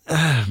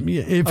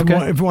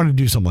if you want to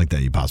do something like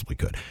that, you possibly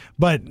could.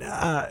 But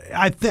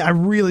I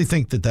really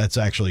think that's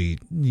actually,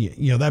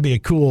 you know, that'd be a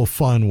cool,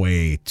 fun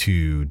way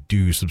to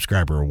do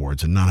subscriber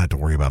rewards and not have to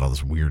worry about all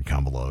this weird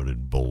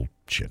convoluted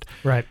bullshit.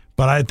 Right.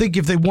 But I think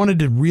if they wanted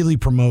to really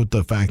promote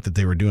the fact that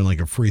they were doing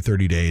like a free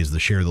 30 days, the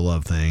share the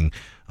love thing,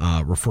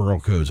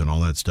 referral codes and all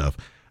that stuff,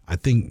 I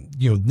think,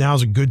 you know,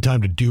 now's a good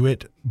time to do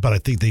it. But I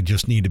think they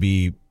just need to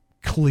be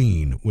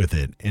clean with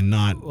it and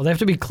not. Well, they have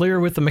to be clear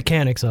with the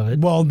mechanics of it.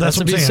 Well, that's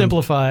what I'm saying.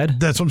 Simplified.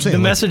 That's what I'm saying.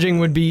 The messaging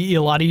would be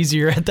a lot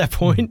easier at that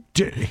point.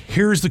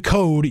 Here's the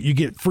code. You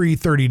get free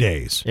 30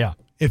 days. Yeah.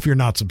 If you're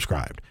not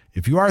subscribed.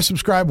 If you are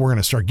subscribed, we're going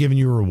to start giving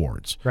you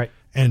rewards. Right.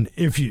 And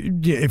if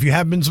you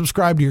have been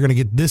subscribed, you're going to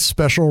get this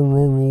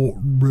special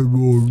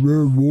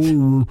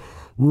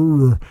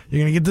you're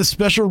going to get this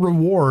special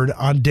reward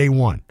on day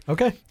one.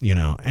 Okay. You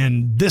know,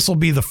 and this will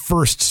be the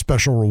first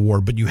special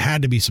reward, but you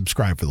had to be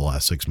subscribed for the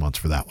last 6 months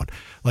for that one.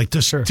 Like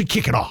to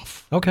kick it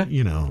off. Okay.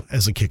 You know,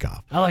 as a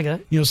kickoff. I like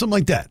that. You know, something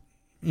like that.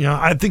 You know,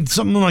 I think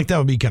something like that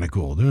would be kind of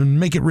cool.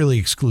 And make it really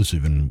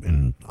exclusive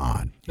and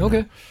odd.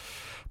 Okay. Know?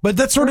 But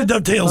that sort of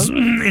dovetails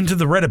into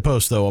the Reddit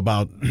post, though,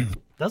 about...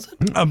 Does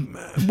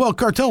it? Well,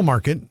 cartel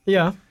market.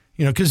 Yeah.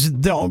 You know, because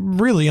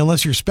really,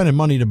 unless you're spending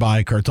money to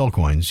buy cartel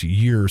coins,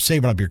 you're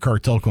saving up your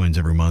cartel coins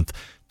every month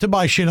to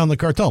buy shit on the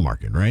cartel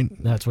market, right?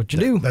 That's what you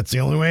do. That's the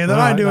only way that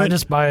I do it. I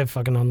just buy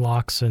fucking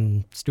unlocks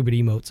and stupid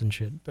emotes and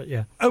shit. But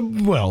yeah.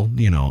 Well,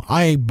 you know,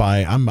 I'm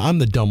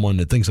the dumb one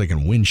that thinks I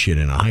can win shit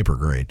in a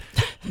hypergrade.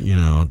 You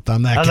know,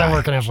 I'm that How's guy. that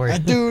working out for you?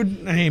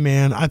 Dude, hey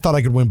man, I thought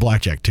I could win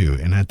blackjack too,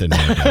 and that didn't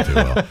work out too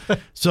well.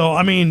 So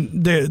I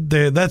mean,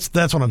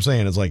 that's what I'm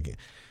saying. It's like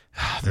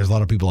there's a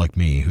lot of people like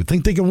me who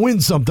think they can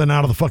win something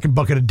out of the fucking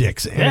bucket of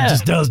dicks, and it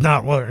just does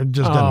not work. It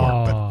just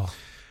doesn't work.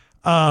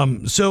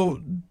 But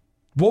so.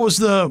 What was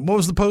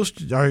the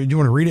post? Do you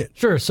want to read it?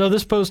 Sure. So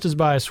this post is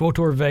by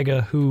Swotor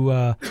Vega, who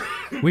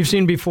we've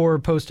seen before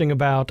posting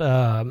about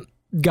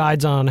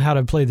guides on how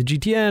to play the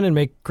GTN and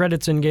make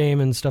credits in game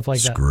and stuff like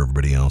that. Screw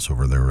everybody else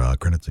over their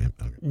credits. Okay.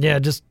 Yeah,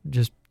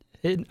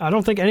 I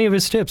don't think any of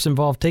his tips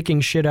involve taking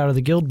shit out of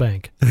the guild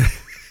bank.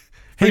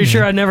 Pretty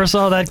sure I never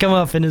saw that come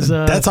up in his.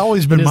 That's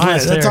always been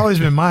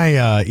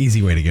my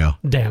easy way to go.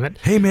 Damn it!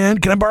 Hey man,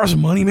 can I borrow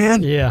some money,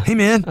 man? Yeah. Hey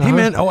man. Hey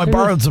man. Oh, I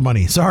borrowed some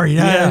money. Sorry.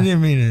 Yeah. I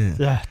didn't mean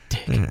to.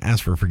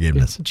 Ask for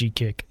forgiveness.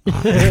 G-kick.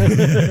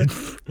 Hey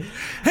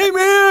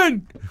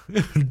man,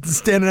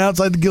 standing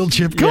outside the guild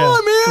ship. Come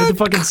on, man. With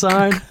the fucking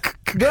sign.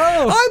 Go.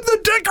 I'm the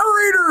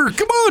decorator.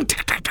 Come on.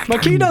 My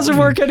key doesn't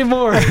work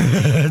anymore.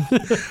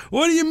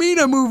 What do you mean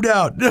I moved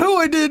out? No,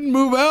 I didn't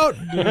move out.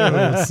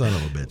 Oh, son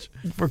of a bitch.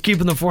 We're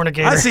keeping the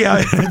fornicator. I see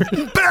how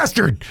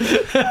bastard.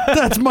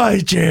 That's my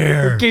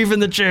chair. We're keeping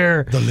the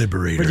chair. The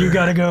liberator. But you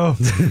gotta go.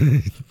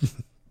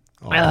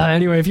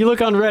 Anyway, if you look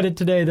on Reddit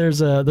today,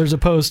 there's a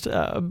post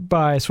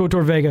by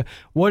Swotor Vega.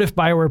 What if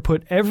BioWare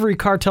put every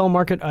cartel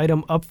market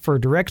item up for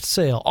direct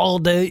sale all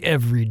day,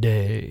 every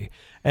day?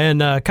 And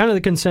kind of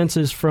the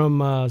consensus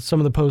from some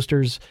of the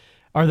posters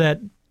are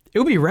that it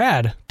would be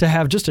rad to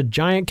have just a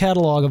giant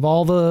catalog of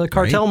all the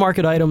cartel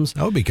market items.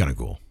 That would be kind of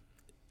cool.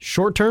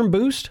 Short-term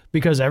boost,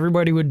 because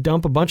everybody would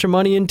dump a bunch of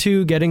money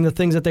into getting the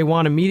things that they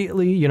want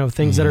immediately, you know,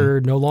 things that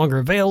are no longer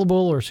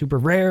available or super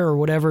rare or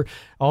whatever.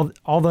 All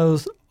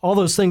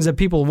those things that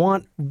people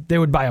want, they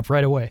would buy up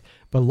right away.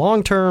 But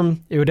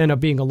long-term, it would end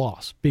up being a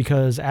loss,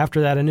 because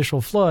after that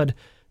initial flood,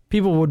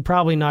 people would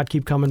probably not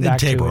keep coming back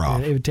to it.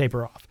 It would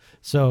taper off.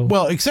 So,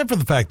 well, except for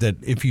the fact that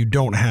if you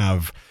don't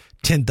have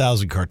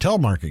 10,000 cartel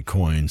market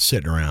coins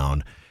sitting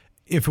around,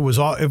 if it was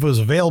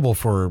available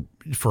for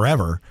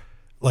forever,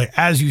 like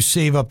as you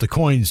save up the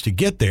coins to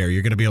get there,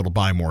 you're going to be able to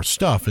buy more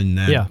stuff, and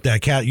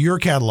your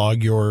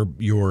catalog,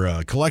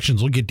 your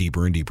collections will get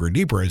deeper and deeper and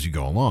deeper as you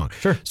go along.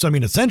 Sure. So I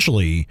mean,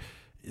 essentially,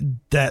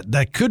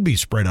 that could be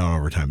spread out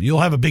over time.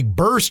 You'll have a big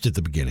burst at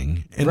the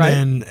beginning, and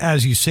then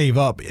as you save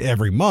up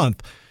every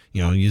month,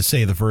 you know, you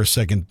say the first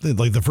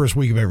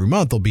week of every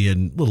month, there'll be a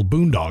little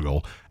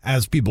boondoggle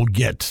as people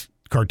get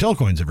cartel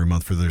coins every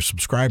month for their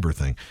subscriber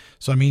thing.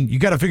 So I mean, you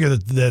got to figure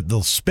that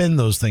they'll spend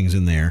those things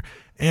in there,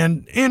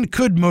 and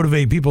could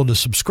motivate people to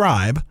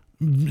subscribe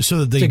so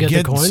that they get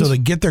their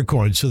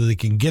coins, so that they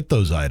can get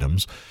those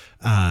items,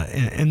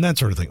 and that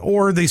sort of thing,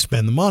 or they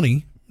spend the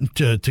money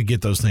to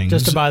get those things,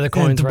 just to buy the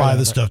coins, and to buy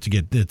the stuff to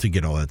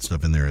get all that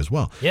stuff in there as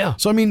well. Yeah.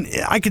 So I mean,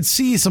 I could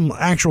see some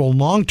actual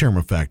long-term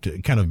effect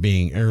kind of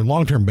being, or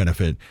long-term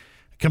benefit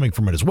coming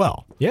from it as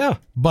well. Yeah.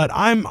 But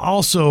I'm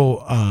also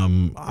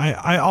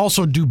I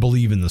also do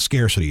believe in the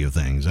scarcity of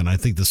things, and I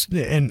think this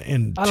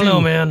and I don't know,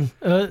 man.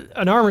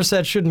 An armor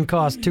set shouldn't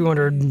cost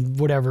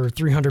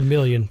 $300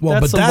 million. Well,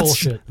 that's but that's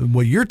bullshit.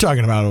 what you're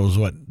talking about is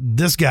what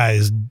this guy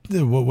is,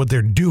 what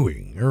they're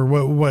doing, or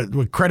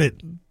what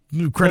credit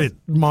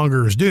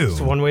mongers do.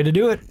 It's one way to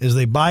do it. Is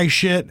they buy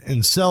shit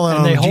and sell it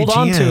on they the hold GTN.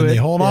 on to it. They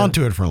hold on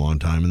to it for a long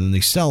time, and then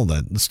they sell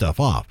that stuff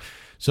off.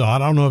 So I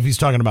don't know if he's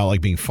talking about like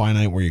being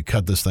finite, where you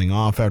cut this thing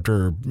off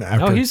after No,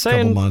 a he's couple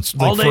saying months,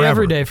 all like day, forever.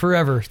 every day,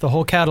 forever. The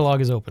whole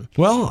catalog is open.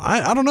 Well,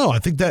 I don't know. I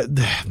think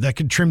that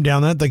could trim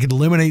down that. They could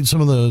eliminate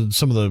some of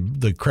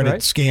the credit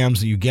Right. scams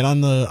that you get on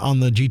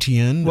the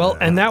GTN. Well,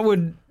 and that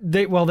would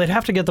they'd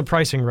have to get the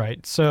pricing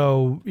right.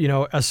 So,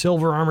 a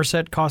silver armor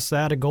set costs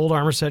that, a gold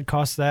armor set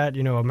costs that,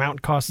 a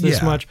mount costs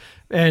this much.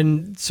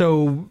 And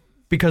so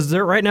because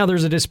right now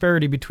there's a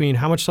disparity between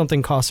how much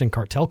something costs in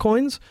cartel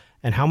coins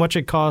and how much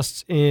it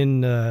costs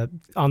in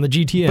on the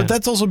GTN. But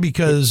that's also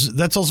because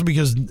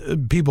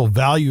people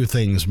value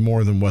things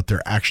more than what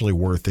they're actually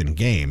worth in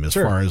game. As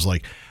far as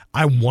like,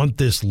 I want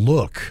this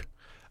look,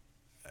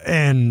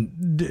 and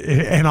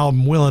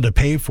I'm willing to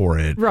pay for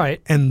it.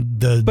 Right.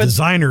 And the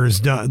designers,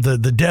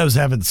 the devs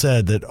haven't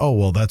said that. Oh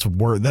well, that's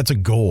a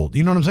gold.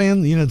 You know what I'm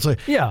saying? It's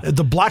like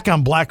the black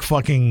on black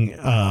fucking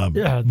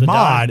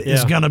mod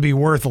is gonna be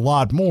worth a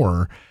lot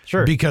more.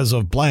 Sure. Because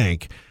of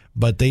blank.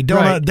 But they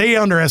don't. Right. They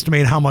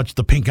underestimate how much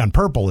the pink on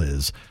purple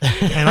is,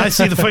 and I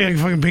see the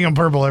fucking pink on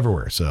purple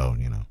everywhere. So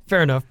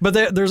Fair enough.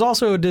 But there's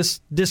also a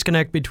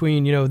disconnect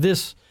between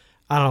this,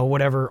 I don't know,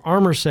 whatever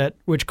armor set,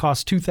 which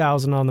costs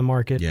 $2,000 on the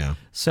market,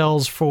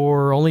 sells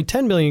for only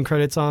 10 million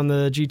credits on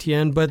the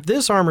GTN. But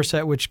this armor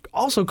set, which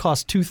also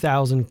costs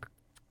 2,000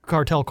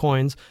 cartel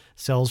coins,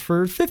 sells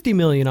for 50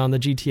 million on the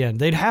GTN.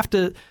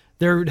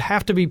 There'd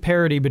have to be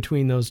parity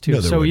between those two.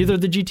 No, so either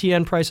the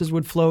GTN prices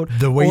would float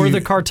or the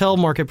cartel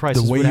market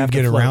prices would have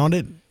to float. The way you get around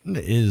it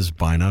is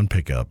buying on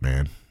pickup,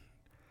 man.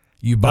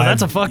 You buy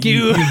that's a fuck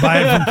you. You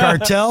buy it from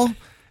cartel,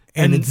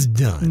 and it's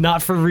done.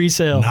 Not for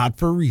resale. Not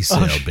for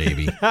resale,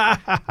 baby.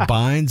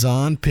 Binds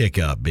on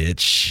pickup,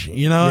 bitch.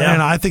 And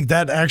I think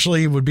that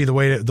actually would be the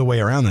way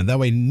around that. That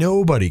way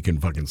nobody can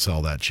fucking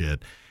sell that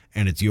shit,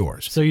 and it's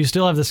yours. So you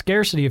still have the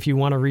scarcity if you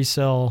want to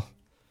resell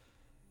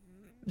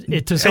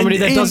it to somebody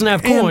that doesn't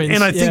have coins.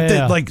 And I think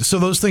that so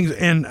those things,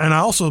 and I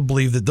also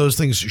believe that those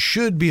things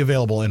should be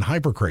available in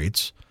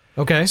hypercrates.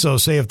 Okay. So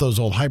say if those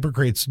old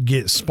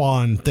hypercrates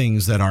spawn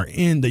things that are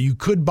in that you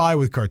could buy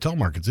with cartel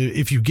markets,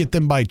 if you get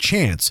them by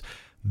chance,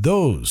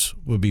 those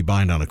would be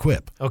bind on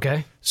equip.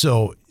 Okay.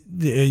 So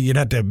you'd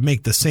have to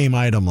make the same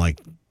item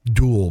like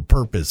dual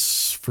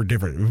purpose for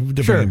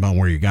depending upon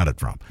where you got it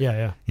from.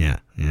 Yeah.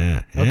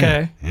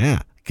 Okay. Yeah.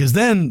 Because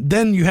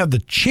then you have the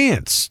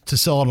chance to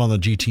sell it on the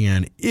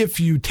GTN if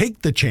you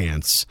take the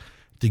chance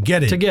to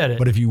get it.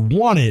 But if you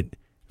want it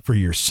for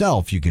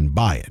yourself, you can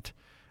buy it.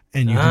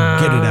 And you can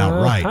get it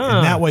outright.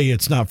 And that way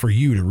it's not for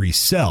you to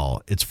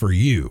resell. It's for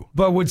you.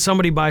 But would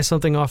somebody buy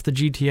something off the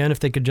GTN if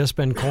they could just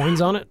spend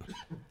coins on it?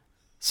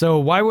 So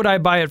why would I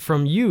buy it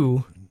from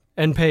you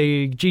and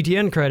pay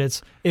GTN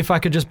credits if I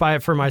could just buy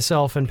it for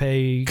myself and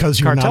pay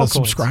because you're not a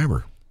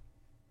subscriber.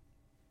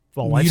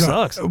 Well, life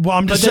sucks. Well,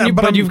 I'm just saying,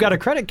 but you've got a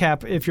credit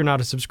cap if you're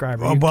not a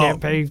subscriber. You can't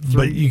pay.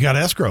 But you got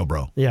escrow,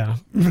 bro. Yeah,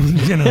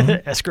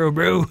 escrow,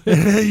 bro.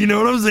 You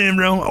know what I'm saying,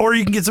 bro? Or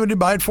you can get somebody to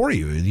buy it for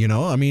you.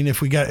 I mean,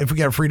 if we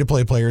got free to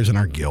play players in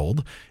our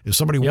guild, if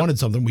somebody wanted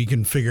something, we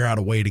can figure out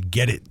a way to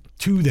get it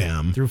to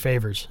them through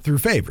favors. Through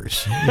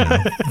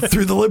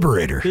the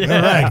Liberator. Yeah.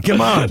 All right,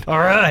 come on. All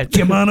right,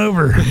 come on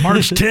over.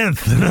 March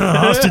 10th,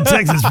 Austin,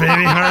 Texas, baby. All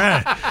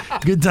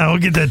right, good time. We'll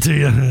get that to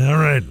you. All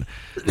right.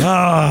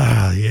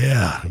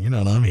 Yeah. You know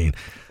what I mean?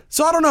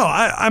 So I don't know.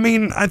 I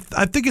mean, I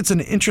think it's an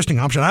interesting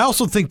option. I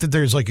also think that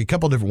there's like a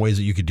couple different ways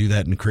that you could do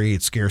that and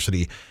create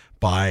scarcity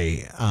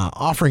by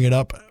offering it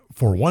up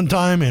for one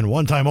time and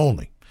one time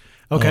only.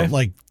 Okay.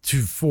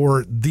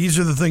 For these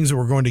are the things that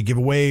we're going to give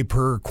away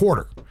per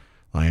quarter.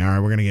 Like, all right,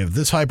 we're going to give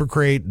this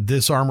hypercrate,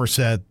 this armor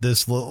set,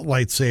 this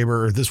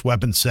lightsaber, or this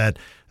weapon set.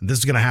 And this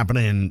is going to happen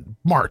in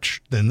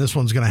March. Then this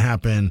one's going to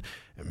happen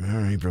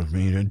April,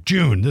 May,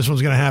 June. This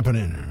one's going to happen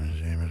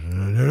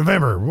in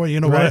November. Well, you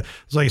know what?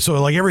 It's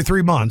like every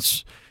 3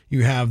 months,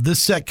 you have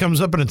this set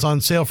comes up and it's on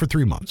sale for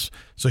 3 months.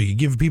 So you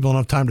give people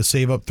enough time to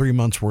save up 3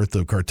 months worth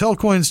of cartel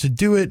coins to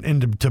do it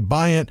and to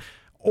buy it.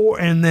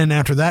 And then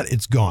after that,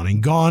 it's gone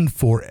and gone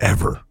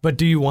forever. But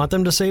do you want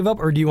them to save up,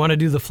 or do you want to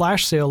do the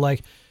flash sale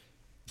like,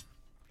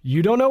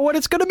 you don't know what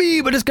it's going to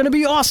be, but it's going to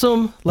be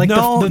awesome? Like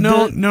not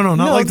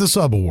like the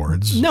sub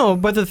awards. No,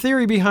 but the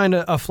theory behind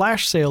a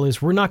flash sale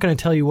is we're not going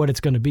to tell you what it's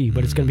going to be,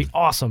 but it's going to be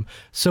awesome.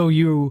 So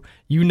you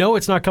know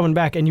it's not coming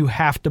back, and you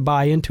have to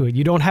buy into it.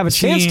 You don't have a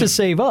chance to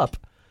save up.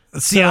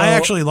 See, I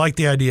actually like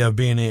the idea of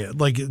being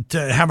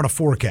having a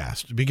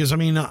forecast, because I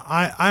mean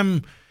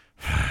I'm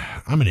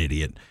an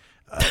idiot.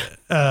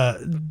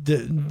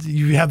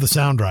 You have the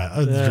sound drop.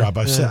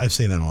 I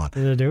say that a lot.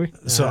 Do we?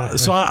 So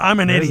I'm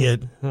an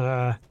idiot.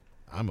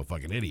 I'm a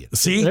fucking idiot.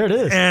 See? There it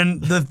is.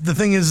 And the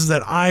thing is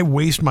that I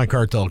waste my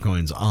cartel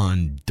coins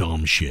on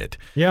dumb shit.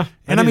 Yeah.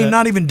 And I mean,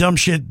 not even dumb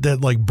shit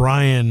that like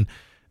Brian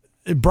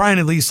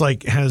at least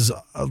like has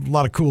a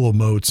lot of cool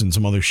emotes and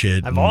some other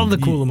shit. I have all the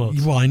cool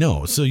emotes. Well, I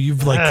know. So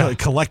you've like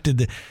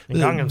collected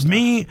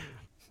me.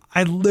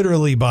 I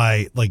literally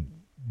buy like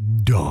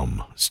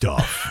dumb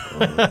stuff.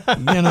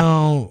 You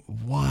know,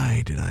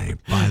 why did I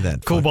buy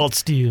that? Cobalt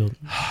steel.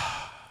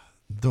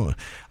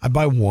 I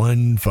buy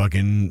one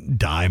fucking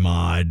die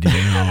mod, you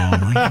know.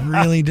 I'm like,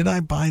 really? Did I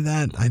buy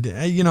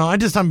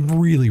that? I'm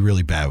really,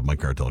 really bad with my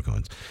cartel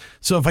coins.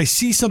 So if I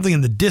see something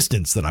in the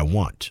distance that I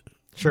want,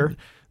 sure,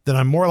 then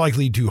I'm more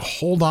likely to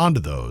hold on to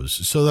those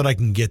so that I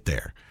can get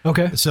there.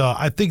 Okay. So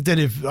I think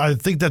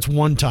that's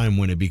one time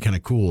when it'd be kind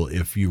of cool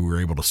if you were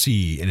able to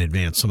see in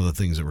advance some of the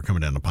things that were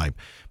coming down the pipe,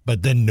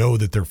 but then know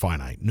that they're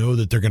finite, know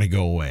that they're going to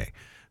go away.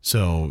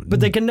 So,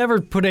 but they can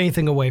never put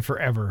anything away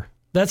forever.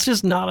 That's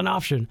just not an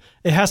option.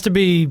 It has to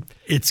be.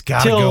 It's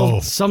got to go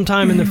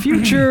sometime in the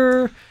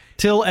future.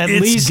 Till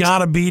it's got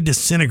to be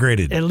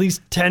disintegrated. At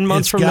least 10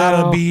 months from now.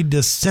 It's got to be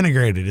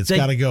disintegrated. It's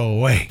got to go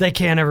away. They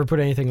can't ever put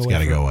anything away. It's got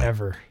to go away.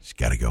 Ever. It's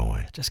got to go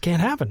away. It just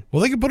can't happen.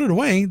 Well, they can put it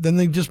away. Then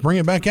they just bring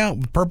it back out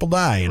with purple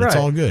dye, and it's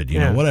all good. You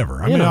know,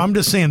 whatever. I mean, I'm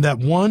just saying that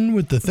one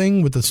with the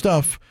thing with the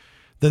stuff.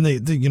 Then they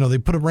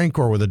put a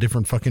Rancor with a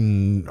different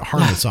fucking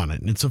harness on it,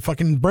 and it's a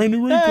fucking brand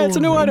new Rancor. Yeah, it's a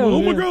new item.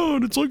 Oh my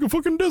god, it's like a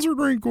fucking desert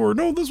Rancor.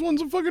 No, this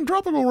one's a fucking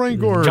tropical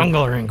Rancor.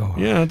 Jungle Rancor.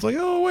 Yeah, it's like,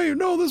 oh wait,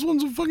 no, this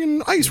one's a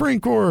fucking ice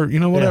Rancor. You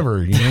know,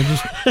 whatever. Yeah. You know,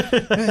 just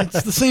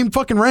it's the same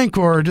fucking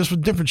Rancor, just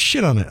with different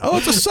shit on it. Oh,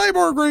 it's a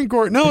cyborg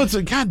Rancor. No, it's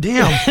a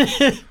goddamn.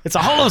 It's a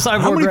hollow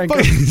cyborg Rancor.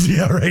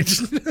 Yeah, right.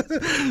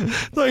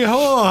 It's like,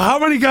 oh, how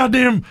many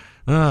goddamn.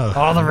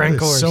 All the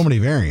Rancors. So many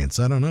variants.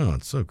 I don't know.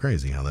 It's so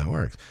crazy how that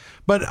works.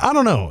 But I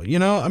don't know. You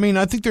know, I mean,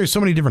 I think there's so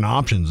many different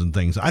options and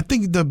things. I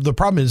think the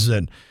problem is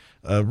that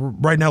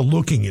right now,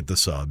 looking at the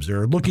subs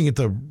or looking at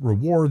the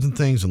rewards and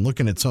things and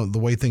looking at some of the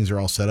way things are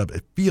all set up,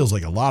 it feels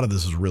like a lot of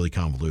this is really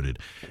convoluted.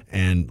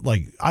 And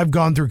like I've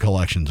gone through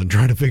collections and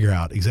trying to figure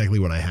out exactly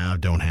what I have,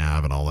 don't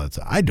have, and all that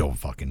stuff. I don't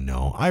fucking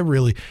know. I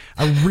really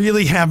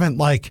haven't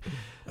like.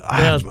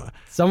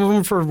 Some of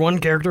them for one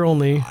character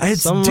only.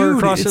 Some of them are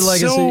across your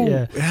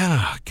legacy.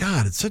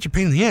 God, it's such a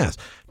pain in the ass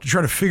to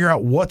try to figure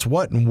out what's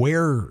what and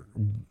where.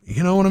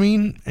 You know what I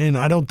mean? And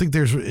I don't think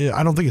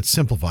it's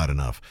simplified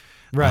enough.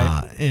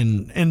 Right.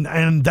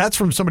 And that's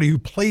from somebody who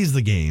plays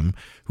the game,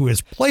 who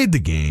has played the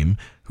game,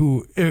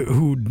 who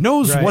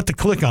knows what to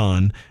click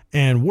on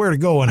and where to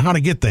go and how to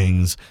get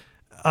things.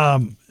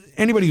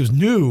 Anybody who's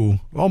new,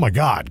 oh my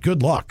God,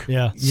 good luck.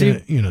 Yeah.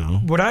 See, you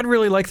know, what I'd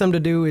really like them to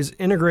do is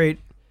integrate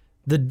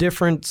the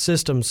different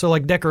systems. So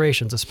like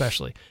decorations,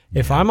 especially.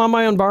 If I'm on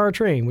my Unbara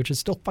train, which is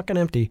still fucking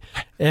empty,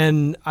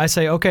 and I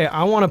say, okay,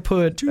 I want to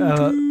put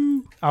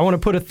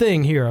a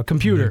thing here, a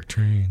computer.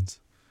 Trains.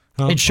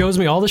 It shows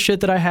me all the shit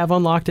that I have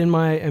unlocked in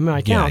my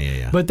account.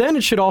 Yeah. But then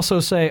it should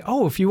also say,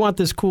 oh, if you want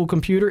this cool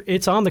computer,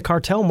 it's on the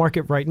cartel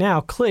market right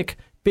now. Click.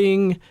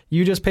 Bing,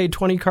 you just paid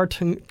 20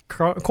 coins.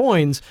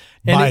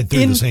 And buy it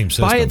through the same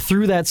system. Buy it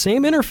through that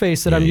same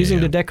interface that I'm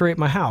using to decorate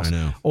my house. I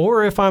know.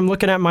 Or if I'm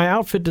looking at my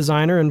outfit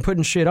designer and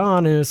putting shit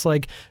on and it's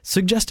like,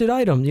 suggested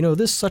item, you know,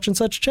 this such and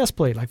such chest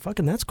plate. Like,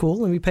 fucking that's cool.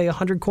 Let me pay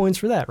 100 coins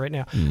for that right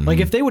now. Mm-hmm. Like,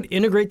 if they would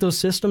integrate those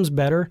systems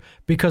better,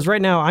 because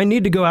right now I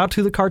need to go out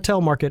to the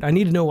cartel market. I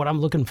need to know what I'm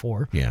looking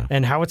for. Yeah.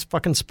 And how it's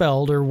fucking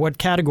spelled or what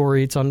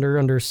category it's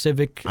under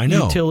civic,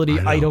 utility,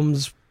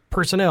 items,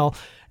 personnel.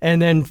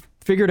 And then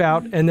figure it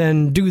out and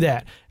then do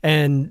that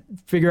and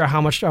figure out how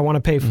much I want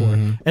to pay for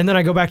it. And then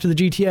I go back to the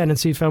GTN and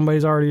see if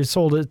somebody's already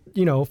sold it,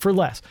 you know, for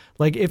less.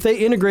 Like if they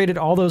integrated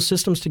all those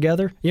systems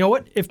together, you know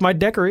what? If my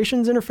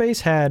decorations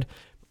interface had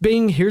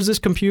Bing, here's this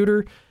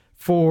computer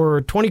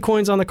for 20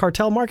 coins on the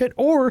cartel market,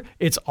 or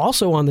it's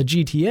also on the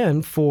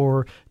GTN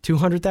for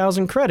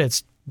 200,000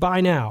 credits, buy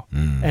now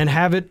and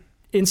have it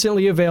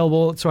instantly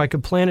available so I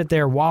could plan it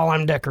there while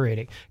I'm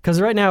decorating. Because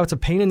right now it's a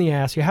pain in the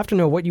ass. You have to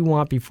know what you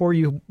want before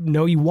you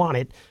know you want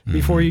it,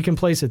 before you can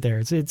place it there.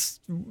 It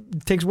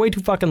takes way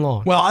too fucking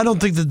long. Well, I don't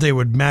think that they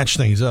would match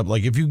things up.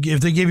 Like if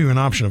they gave you an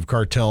option of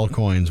cartel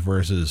coins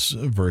versus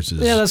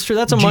yeah, that's true.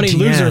 That's a GTN, money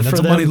loser for them. That's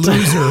a money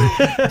loser.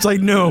 It's like,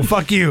 no,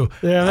 fuck you.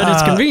 Yeah, but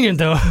it's convenient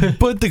though.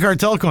 Put the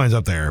cartel coins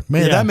up there.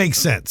 Man, that makes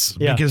sense.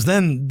 Yeah. Because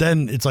then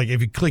it's like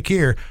if you click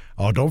here,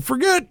 oh, don't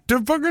forget to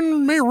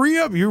fucking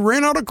re-up. You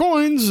ran out of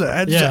coins.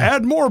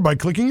 Add more by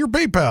clicking your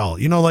PayPal.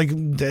 You know, like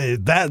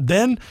that.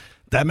 Then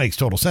that makes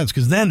total sense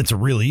because then it's a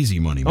real easy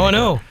money maker. Oh,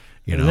 no.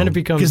 You know, and then it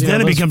becomes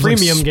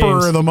premium like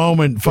spur of the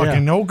moment.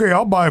 Fucking okay,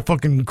 I'll buy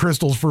fucking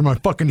crystals for my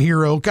fucking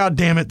hero. God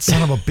damn it,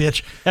 son of a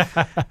bitch!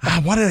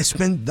 Why did I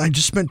spend? I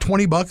just spent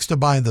 $20 to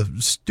buy the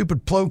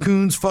stupid Plo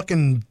Koon's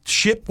fucking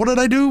ship. What did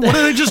I do? What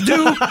did I just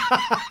do?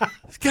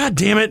 God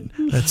damn it!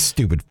 That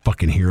stupid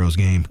fucking Heroes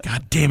game.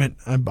 God damn it!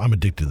 I'm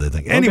addicted to that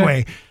thing.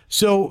 Anyway.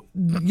 So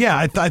yeah,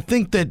 I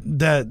think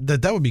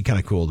that would be kind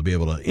of cool to be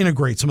able to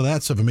integrate some of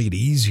that stuff and make it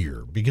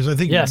easier because I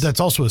think that's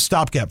also a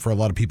stopgap for a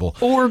lot of people.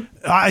 Or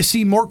I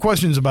see more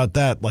questions about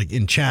that, like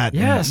in chat.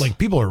 Yes. And, like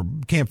people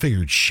can't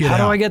figure shit out.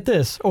 How do I get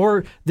this?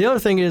 Or the other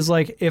thing is,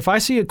 like, if I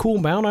see a cool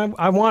mount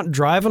I want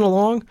driving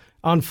along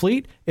on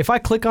Fleet, if I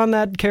click on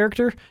that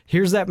character,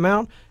 here's that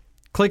mount,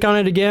 click on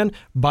it again,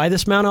 buy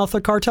this mount off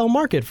the Cartel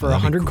Market for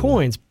 100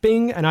 coins.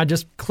 Bing, and I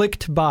just click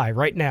to buy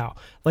right now.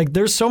 Like,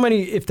 there's so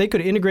many, if they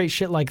could integrate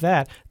shit like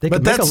that, they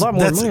could make a lot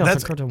more money off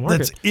the Cartel Market.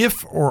 That's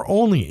if or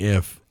only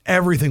if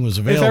everything was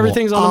available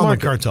everything's on the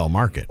Cartel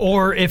Market.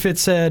 Or if it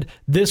said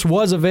this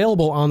was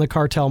available on the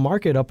Cartel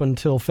Market up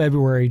until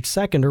February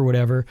 2nd or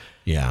whatever.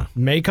 Yeah.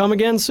 May come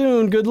again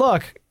soon. Good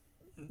luck.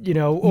 You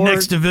know, or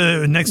next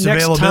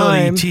availability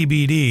time,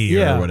 TBD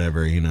or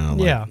whatever, you know.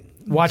 Like, yeah.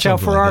 Watch out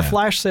for our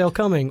flash sale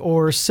coming,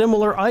 or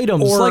similar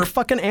items. Or, like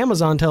fucking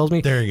Amazon tells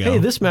me, there you go. Hey,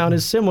 this mount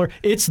is similar.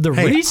 It's the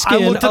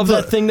reskin of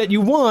that thing that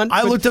you want.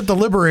 I looked up the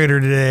Liberator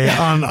today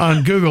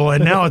on Google,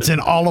 and now it's in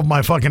all of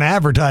my fucking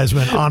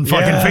advertisement on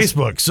fucking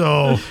Facebook.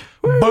 So,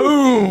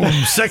 boom,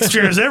 sex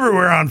chairs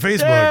everywhere on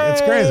Facebook. Yay!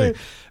 It's crazy.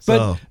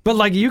 But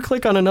like, you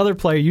click on another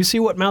player, you see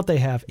what mount they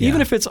have. Yeah.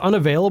 Even if it's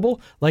unavailable,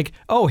 like,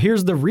 oh,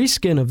 here's the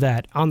reskin of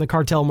that on the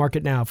Cartel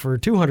Market now for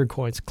 200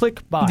 coins.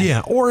 Click buy.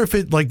 Yeah, or if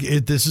you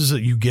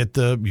get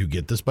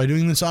this by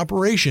doing this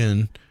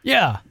operation.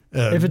 Yeah.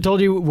 If it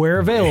told you where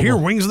available. Here,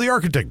 Wings of the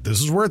Architect.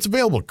 This is where it's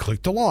available.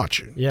 Click to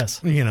launch.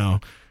 Yes. You know.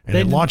 And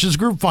it launches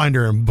Group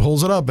Finder and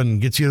pulls it up and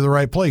gets you to the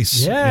right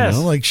place. Yes.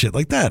 You know, like shit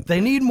like that. They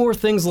need more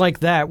things like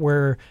that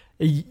where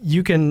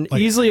you can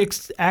easily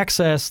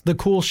access the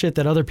cool shit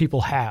that other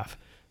people have.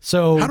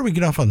 So how do we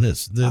get off on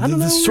this?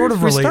 This sort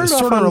of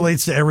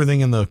relates to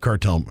everything in the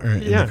cartel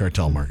the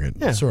Cartel Market.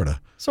 Yeah. Sort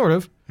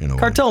of.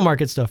 Cartel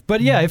Market stuff. But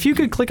yeah, if you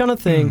could click on a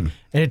thing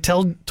and it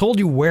told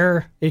you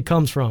where it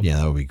comes from. Yeah,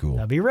 that would be cool.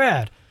 That'd be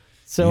rad.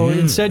 So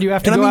instead, you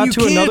have to go out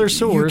to another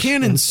source. You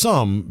can in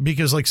some,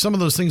 because like some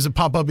of those things that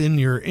pop up in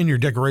your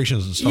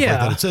decorations and stuff like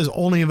that, it says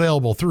only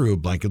available through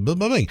blanket,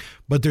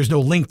 but there's no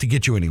link to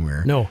get you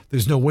anywhere. No,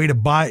 there's no way to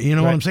buy. You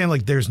know what I'm saying?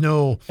 Like there's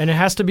no, and it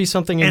has to be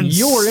something in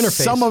your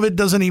interface. Some of it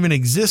doesn't even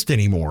exist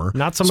anymore.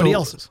 Not somebody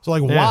else's. So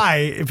like, why,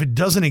 if it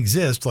doesn't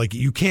exist, like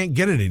you can't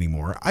get it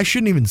anymore? I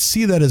shouldn't even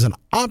see that as an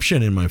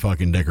option in my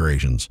fucking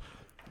decorations.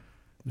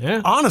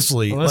 Yeah.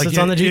 Honestly, unless it's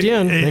on the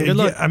GTN. Good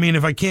luck. I mean,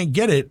 if I can't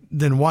get it,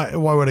 then why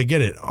would I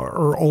get it?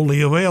 Or only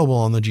available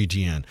on the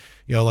GTN?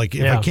 You know, like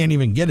if I can't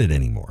even get it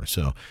anymore.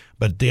 So,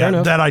 but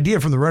that idea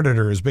from the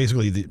Redditor is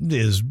basically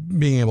is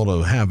being able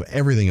to have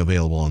everything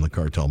available on the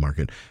Cartel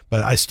Market.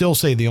 But I still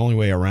say the only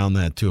way around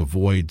that to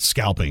avoid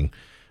scalping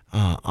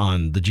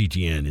on the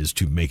GTN is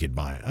to make it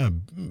buy it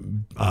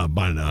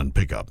on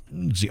pickup.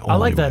 It's the only I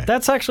like that. way.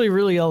 That's actually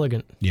really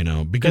elegant. You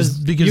know,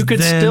 because you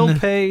could still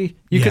pay.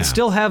 You could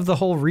still have the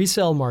whole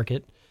resale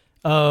market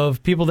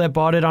of people that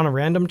bought it on a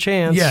random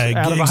chance. Yeah,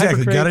 out of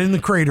exactly. Got it in the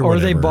crate or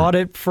whatever. They bought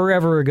it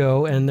forever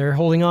ago and they're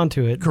holding on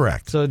to it.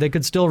 Correct. So they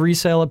could still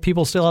resell it.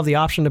 People still have the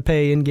option to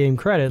pay in-game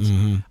credits,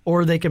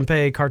 or they can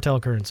pay cartel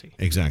currency.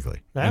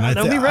 Exactly.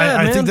 That'd be rad,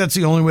 man. I think that's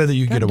the only way that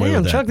you get away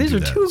with that. Chuck, these are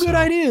two good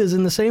ideas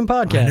in the same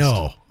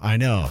podcast. I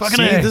know.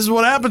 This is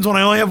what happens when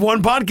I only have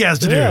one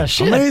podcast to do. Yeah,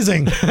 shit.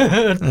 Amazing.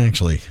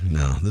 Actually,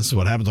 no. This is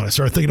what happens when I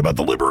start thinking about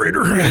the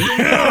Liberator.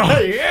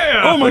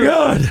 Yeah. Oh my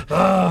God.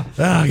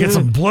 I get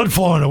some blood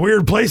flowing to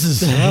weird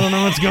places. I don't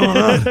know what's going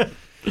on.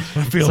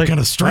 I feel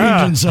kind of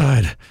strange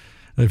inside.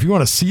 If you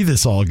want to see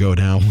this all go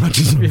down, watch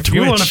some Twitch. If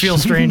you want to feel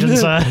strange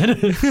inside.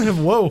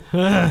 Whoa.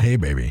 Hey,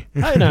 baby.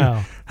 I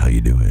know. How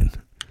you doing?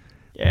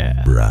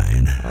 Yeah.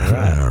 Brian.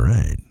 All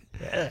right.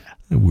 Yeah.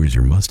 Where's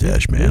your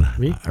mustache, man?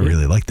 I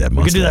really like that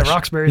mustache. We could do that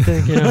Roxbury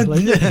thing. You know,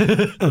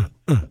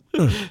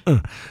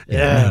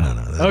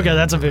 No. Okay,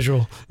 that's a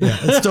visual. Yeah,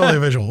 it's totally a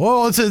visual.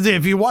 Well,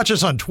 if you watch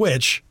us on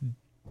Twitch,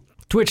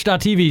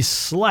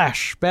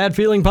 twitch.tv/Bad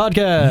Feeling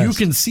Podcast. You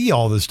can see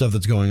all this stuff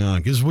that's going on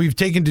because we've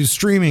taken to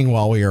streaming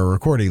while we are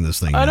recording this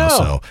thing. I know.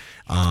 So,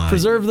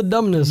 preserve the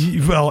dumbness.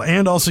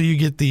 And also you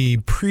get the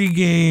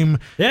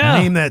pregame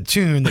name that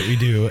tune that we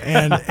do,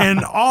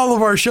 and all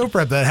of our show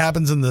prep that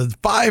happens in the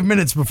 5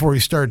 minutes before we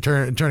start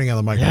turning on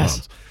the microphones.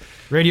 Yes.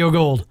 Radio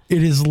Gold.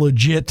 It is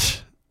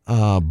legit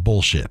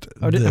bullshit.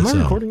 Am I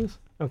recording this?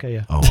 Okay,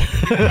 yeah. Oh,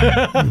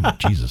 okay.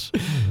 Jesus.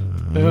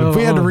 If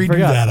we had to redo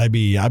that, I'd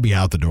be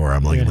out the door.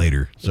 I'm like,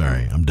 later.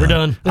 Sorry, I'm done. We're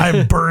done.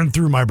 I've burned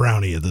through my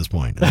brownie at this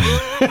point.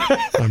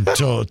 I'm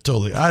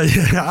totally.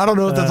 I don't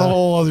know if that's a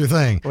whole other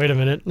thing. Wait a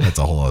minute. That's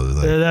a whole other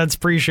thing. That's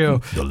pre-show.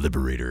 The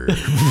Liberator.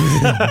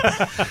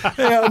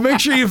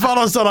 Make sure you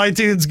follow us on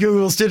iTunes,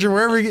 Google, Stitcher,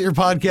 wherever you get your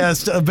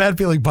podcast. Bad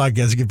Feeling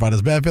Podcast. You can find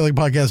us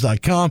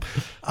badfeelingpodcast.com.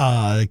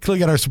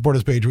 Click on our support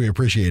us page. We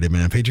appreciate it,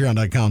 man.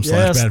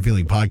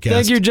 Patreon.com/badfeelingpodcast.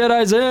 Thank you,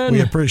 Jedi Zen.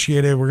 We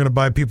appreciate it. We're going to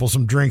buy people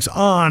some drinks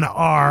on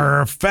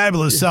our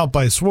fabulous South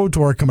by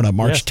SWTOR coming up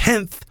March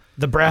 10th.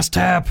 The Brass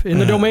Tap in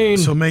the Domain.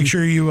 So make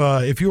sure you,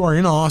 if you are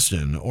in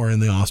Austin or in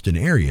the Austin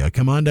area,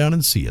 come on down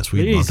and see us.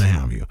 We'd love to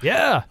have you.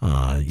 Yeah.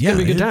 It'll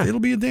be a good time. It'll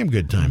be a damn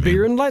good time.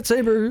 Beer man. and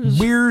lightsabers.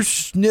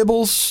 Beers,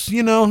 nibbles,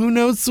 who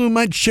knows who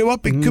might show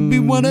up. It could be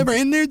whatever.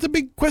 And there's a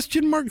big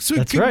question mark, so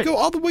it could go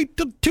all the way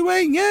till 2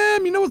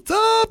 a.m. You know what's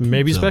up?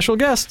 Maybe special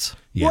guests.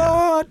 Yeah.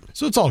 What?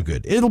 So it's all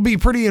good. It'll be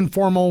pretty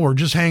informal. We're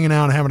just hanging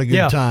out, having a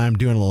good time,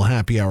 doing a little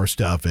happy hour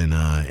stuff, and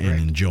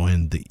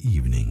enjoying the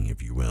evening,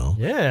 if you will.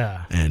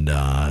 Yeah. And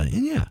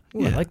yeah.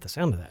 Ooh, I like the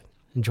sound of that.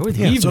 Enjoy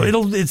the evening. So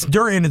it's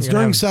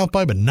during South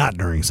by, but not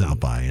during South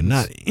by, and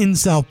not in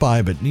South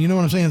by, but you know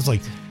what I'm saying? It's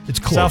like it's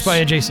close. South by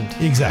adjacent.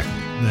 Exactly.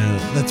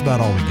 That's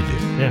about all we could do.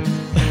 Yeah.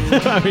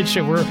 I mean,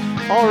 shit, we're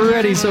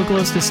already so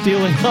close to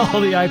stealing all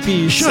the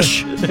IPs.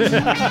 Shush. Dude,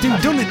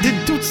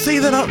 don't say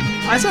that out.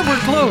 I said we're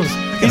close.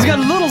 He's got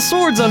little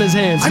swords on his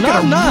hands. I've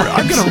got a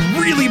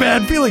really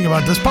bad feeling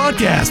about this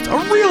podcast. A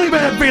really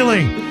bad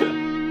feeling.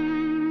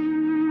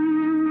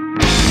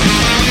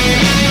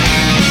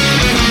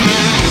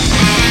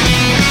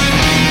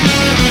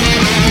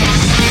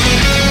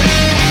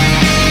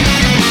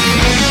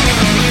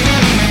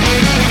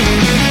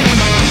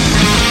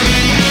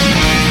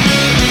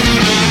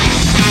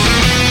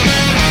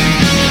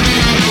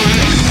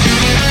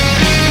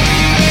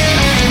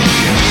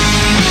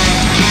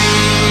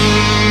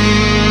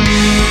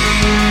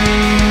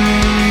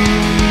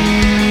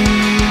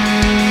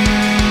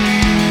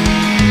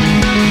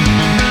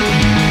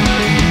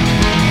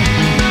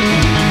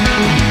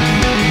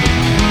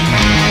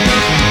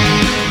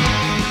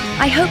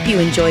 I hope you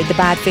enjoyed the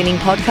Bad Feeling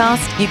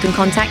Podcast. You can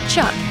contact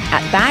Chuck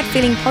at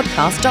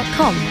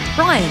badfeelingpodcast.com,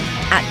 Brian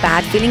at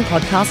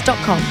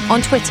badfeelingpodcast.com,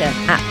 on Twitter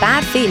at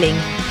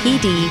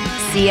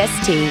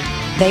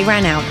badfeelingpdcst. They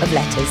ran out of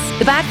letters.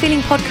 The Bad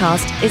Feeling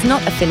Podcast is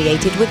not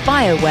affiliated with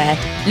BioWare,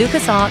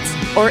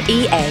 LucasArts, or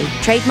EA.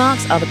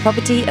 Trademarks are the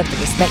property of the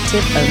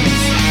respective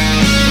owners.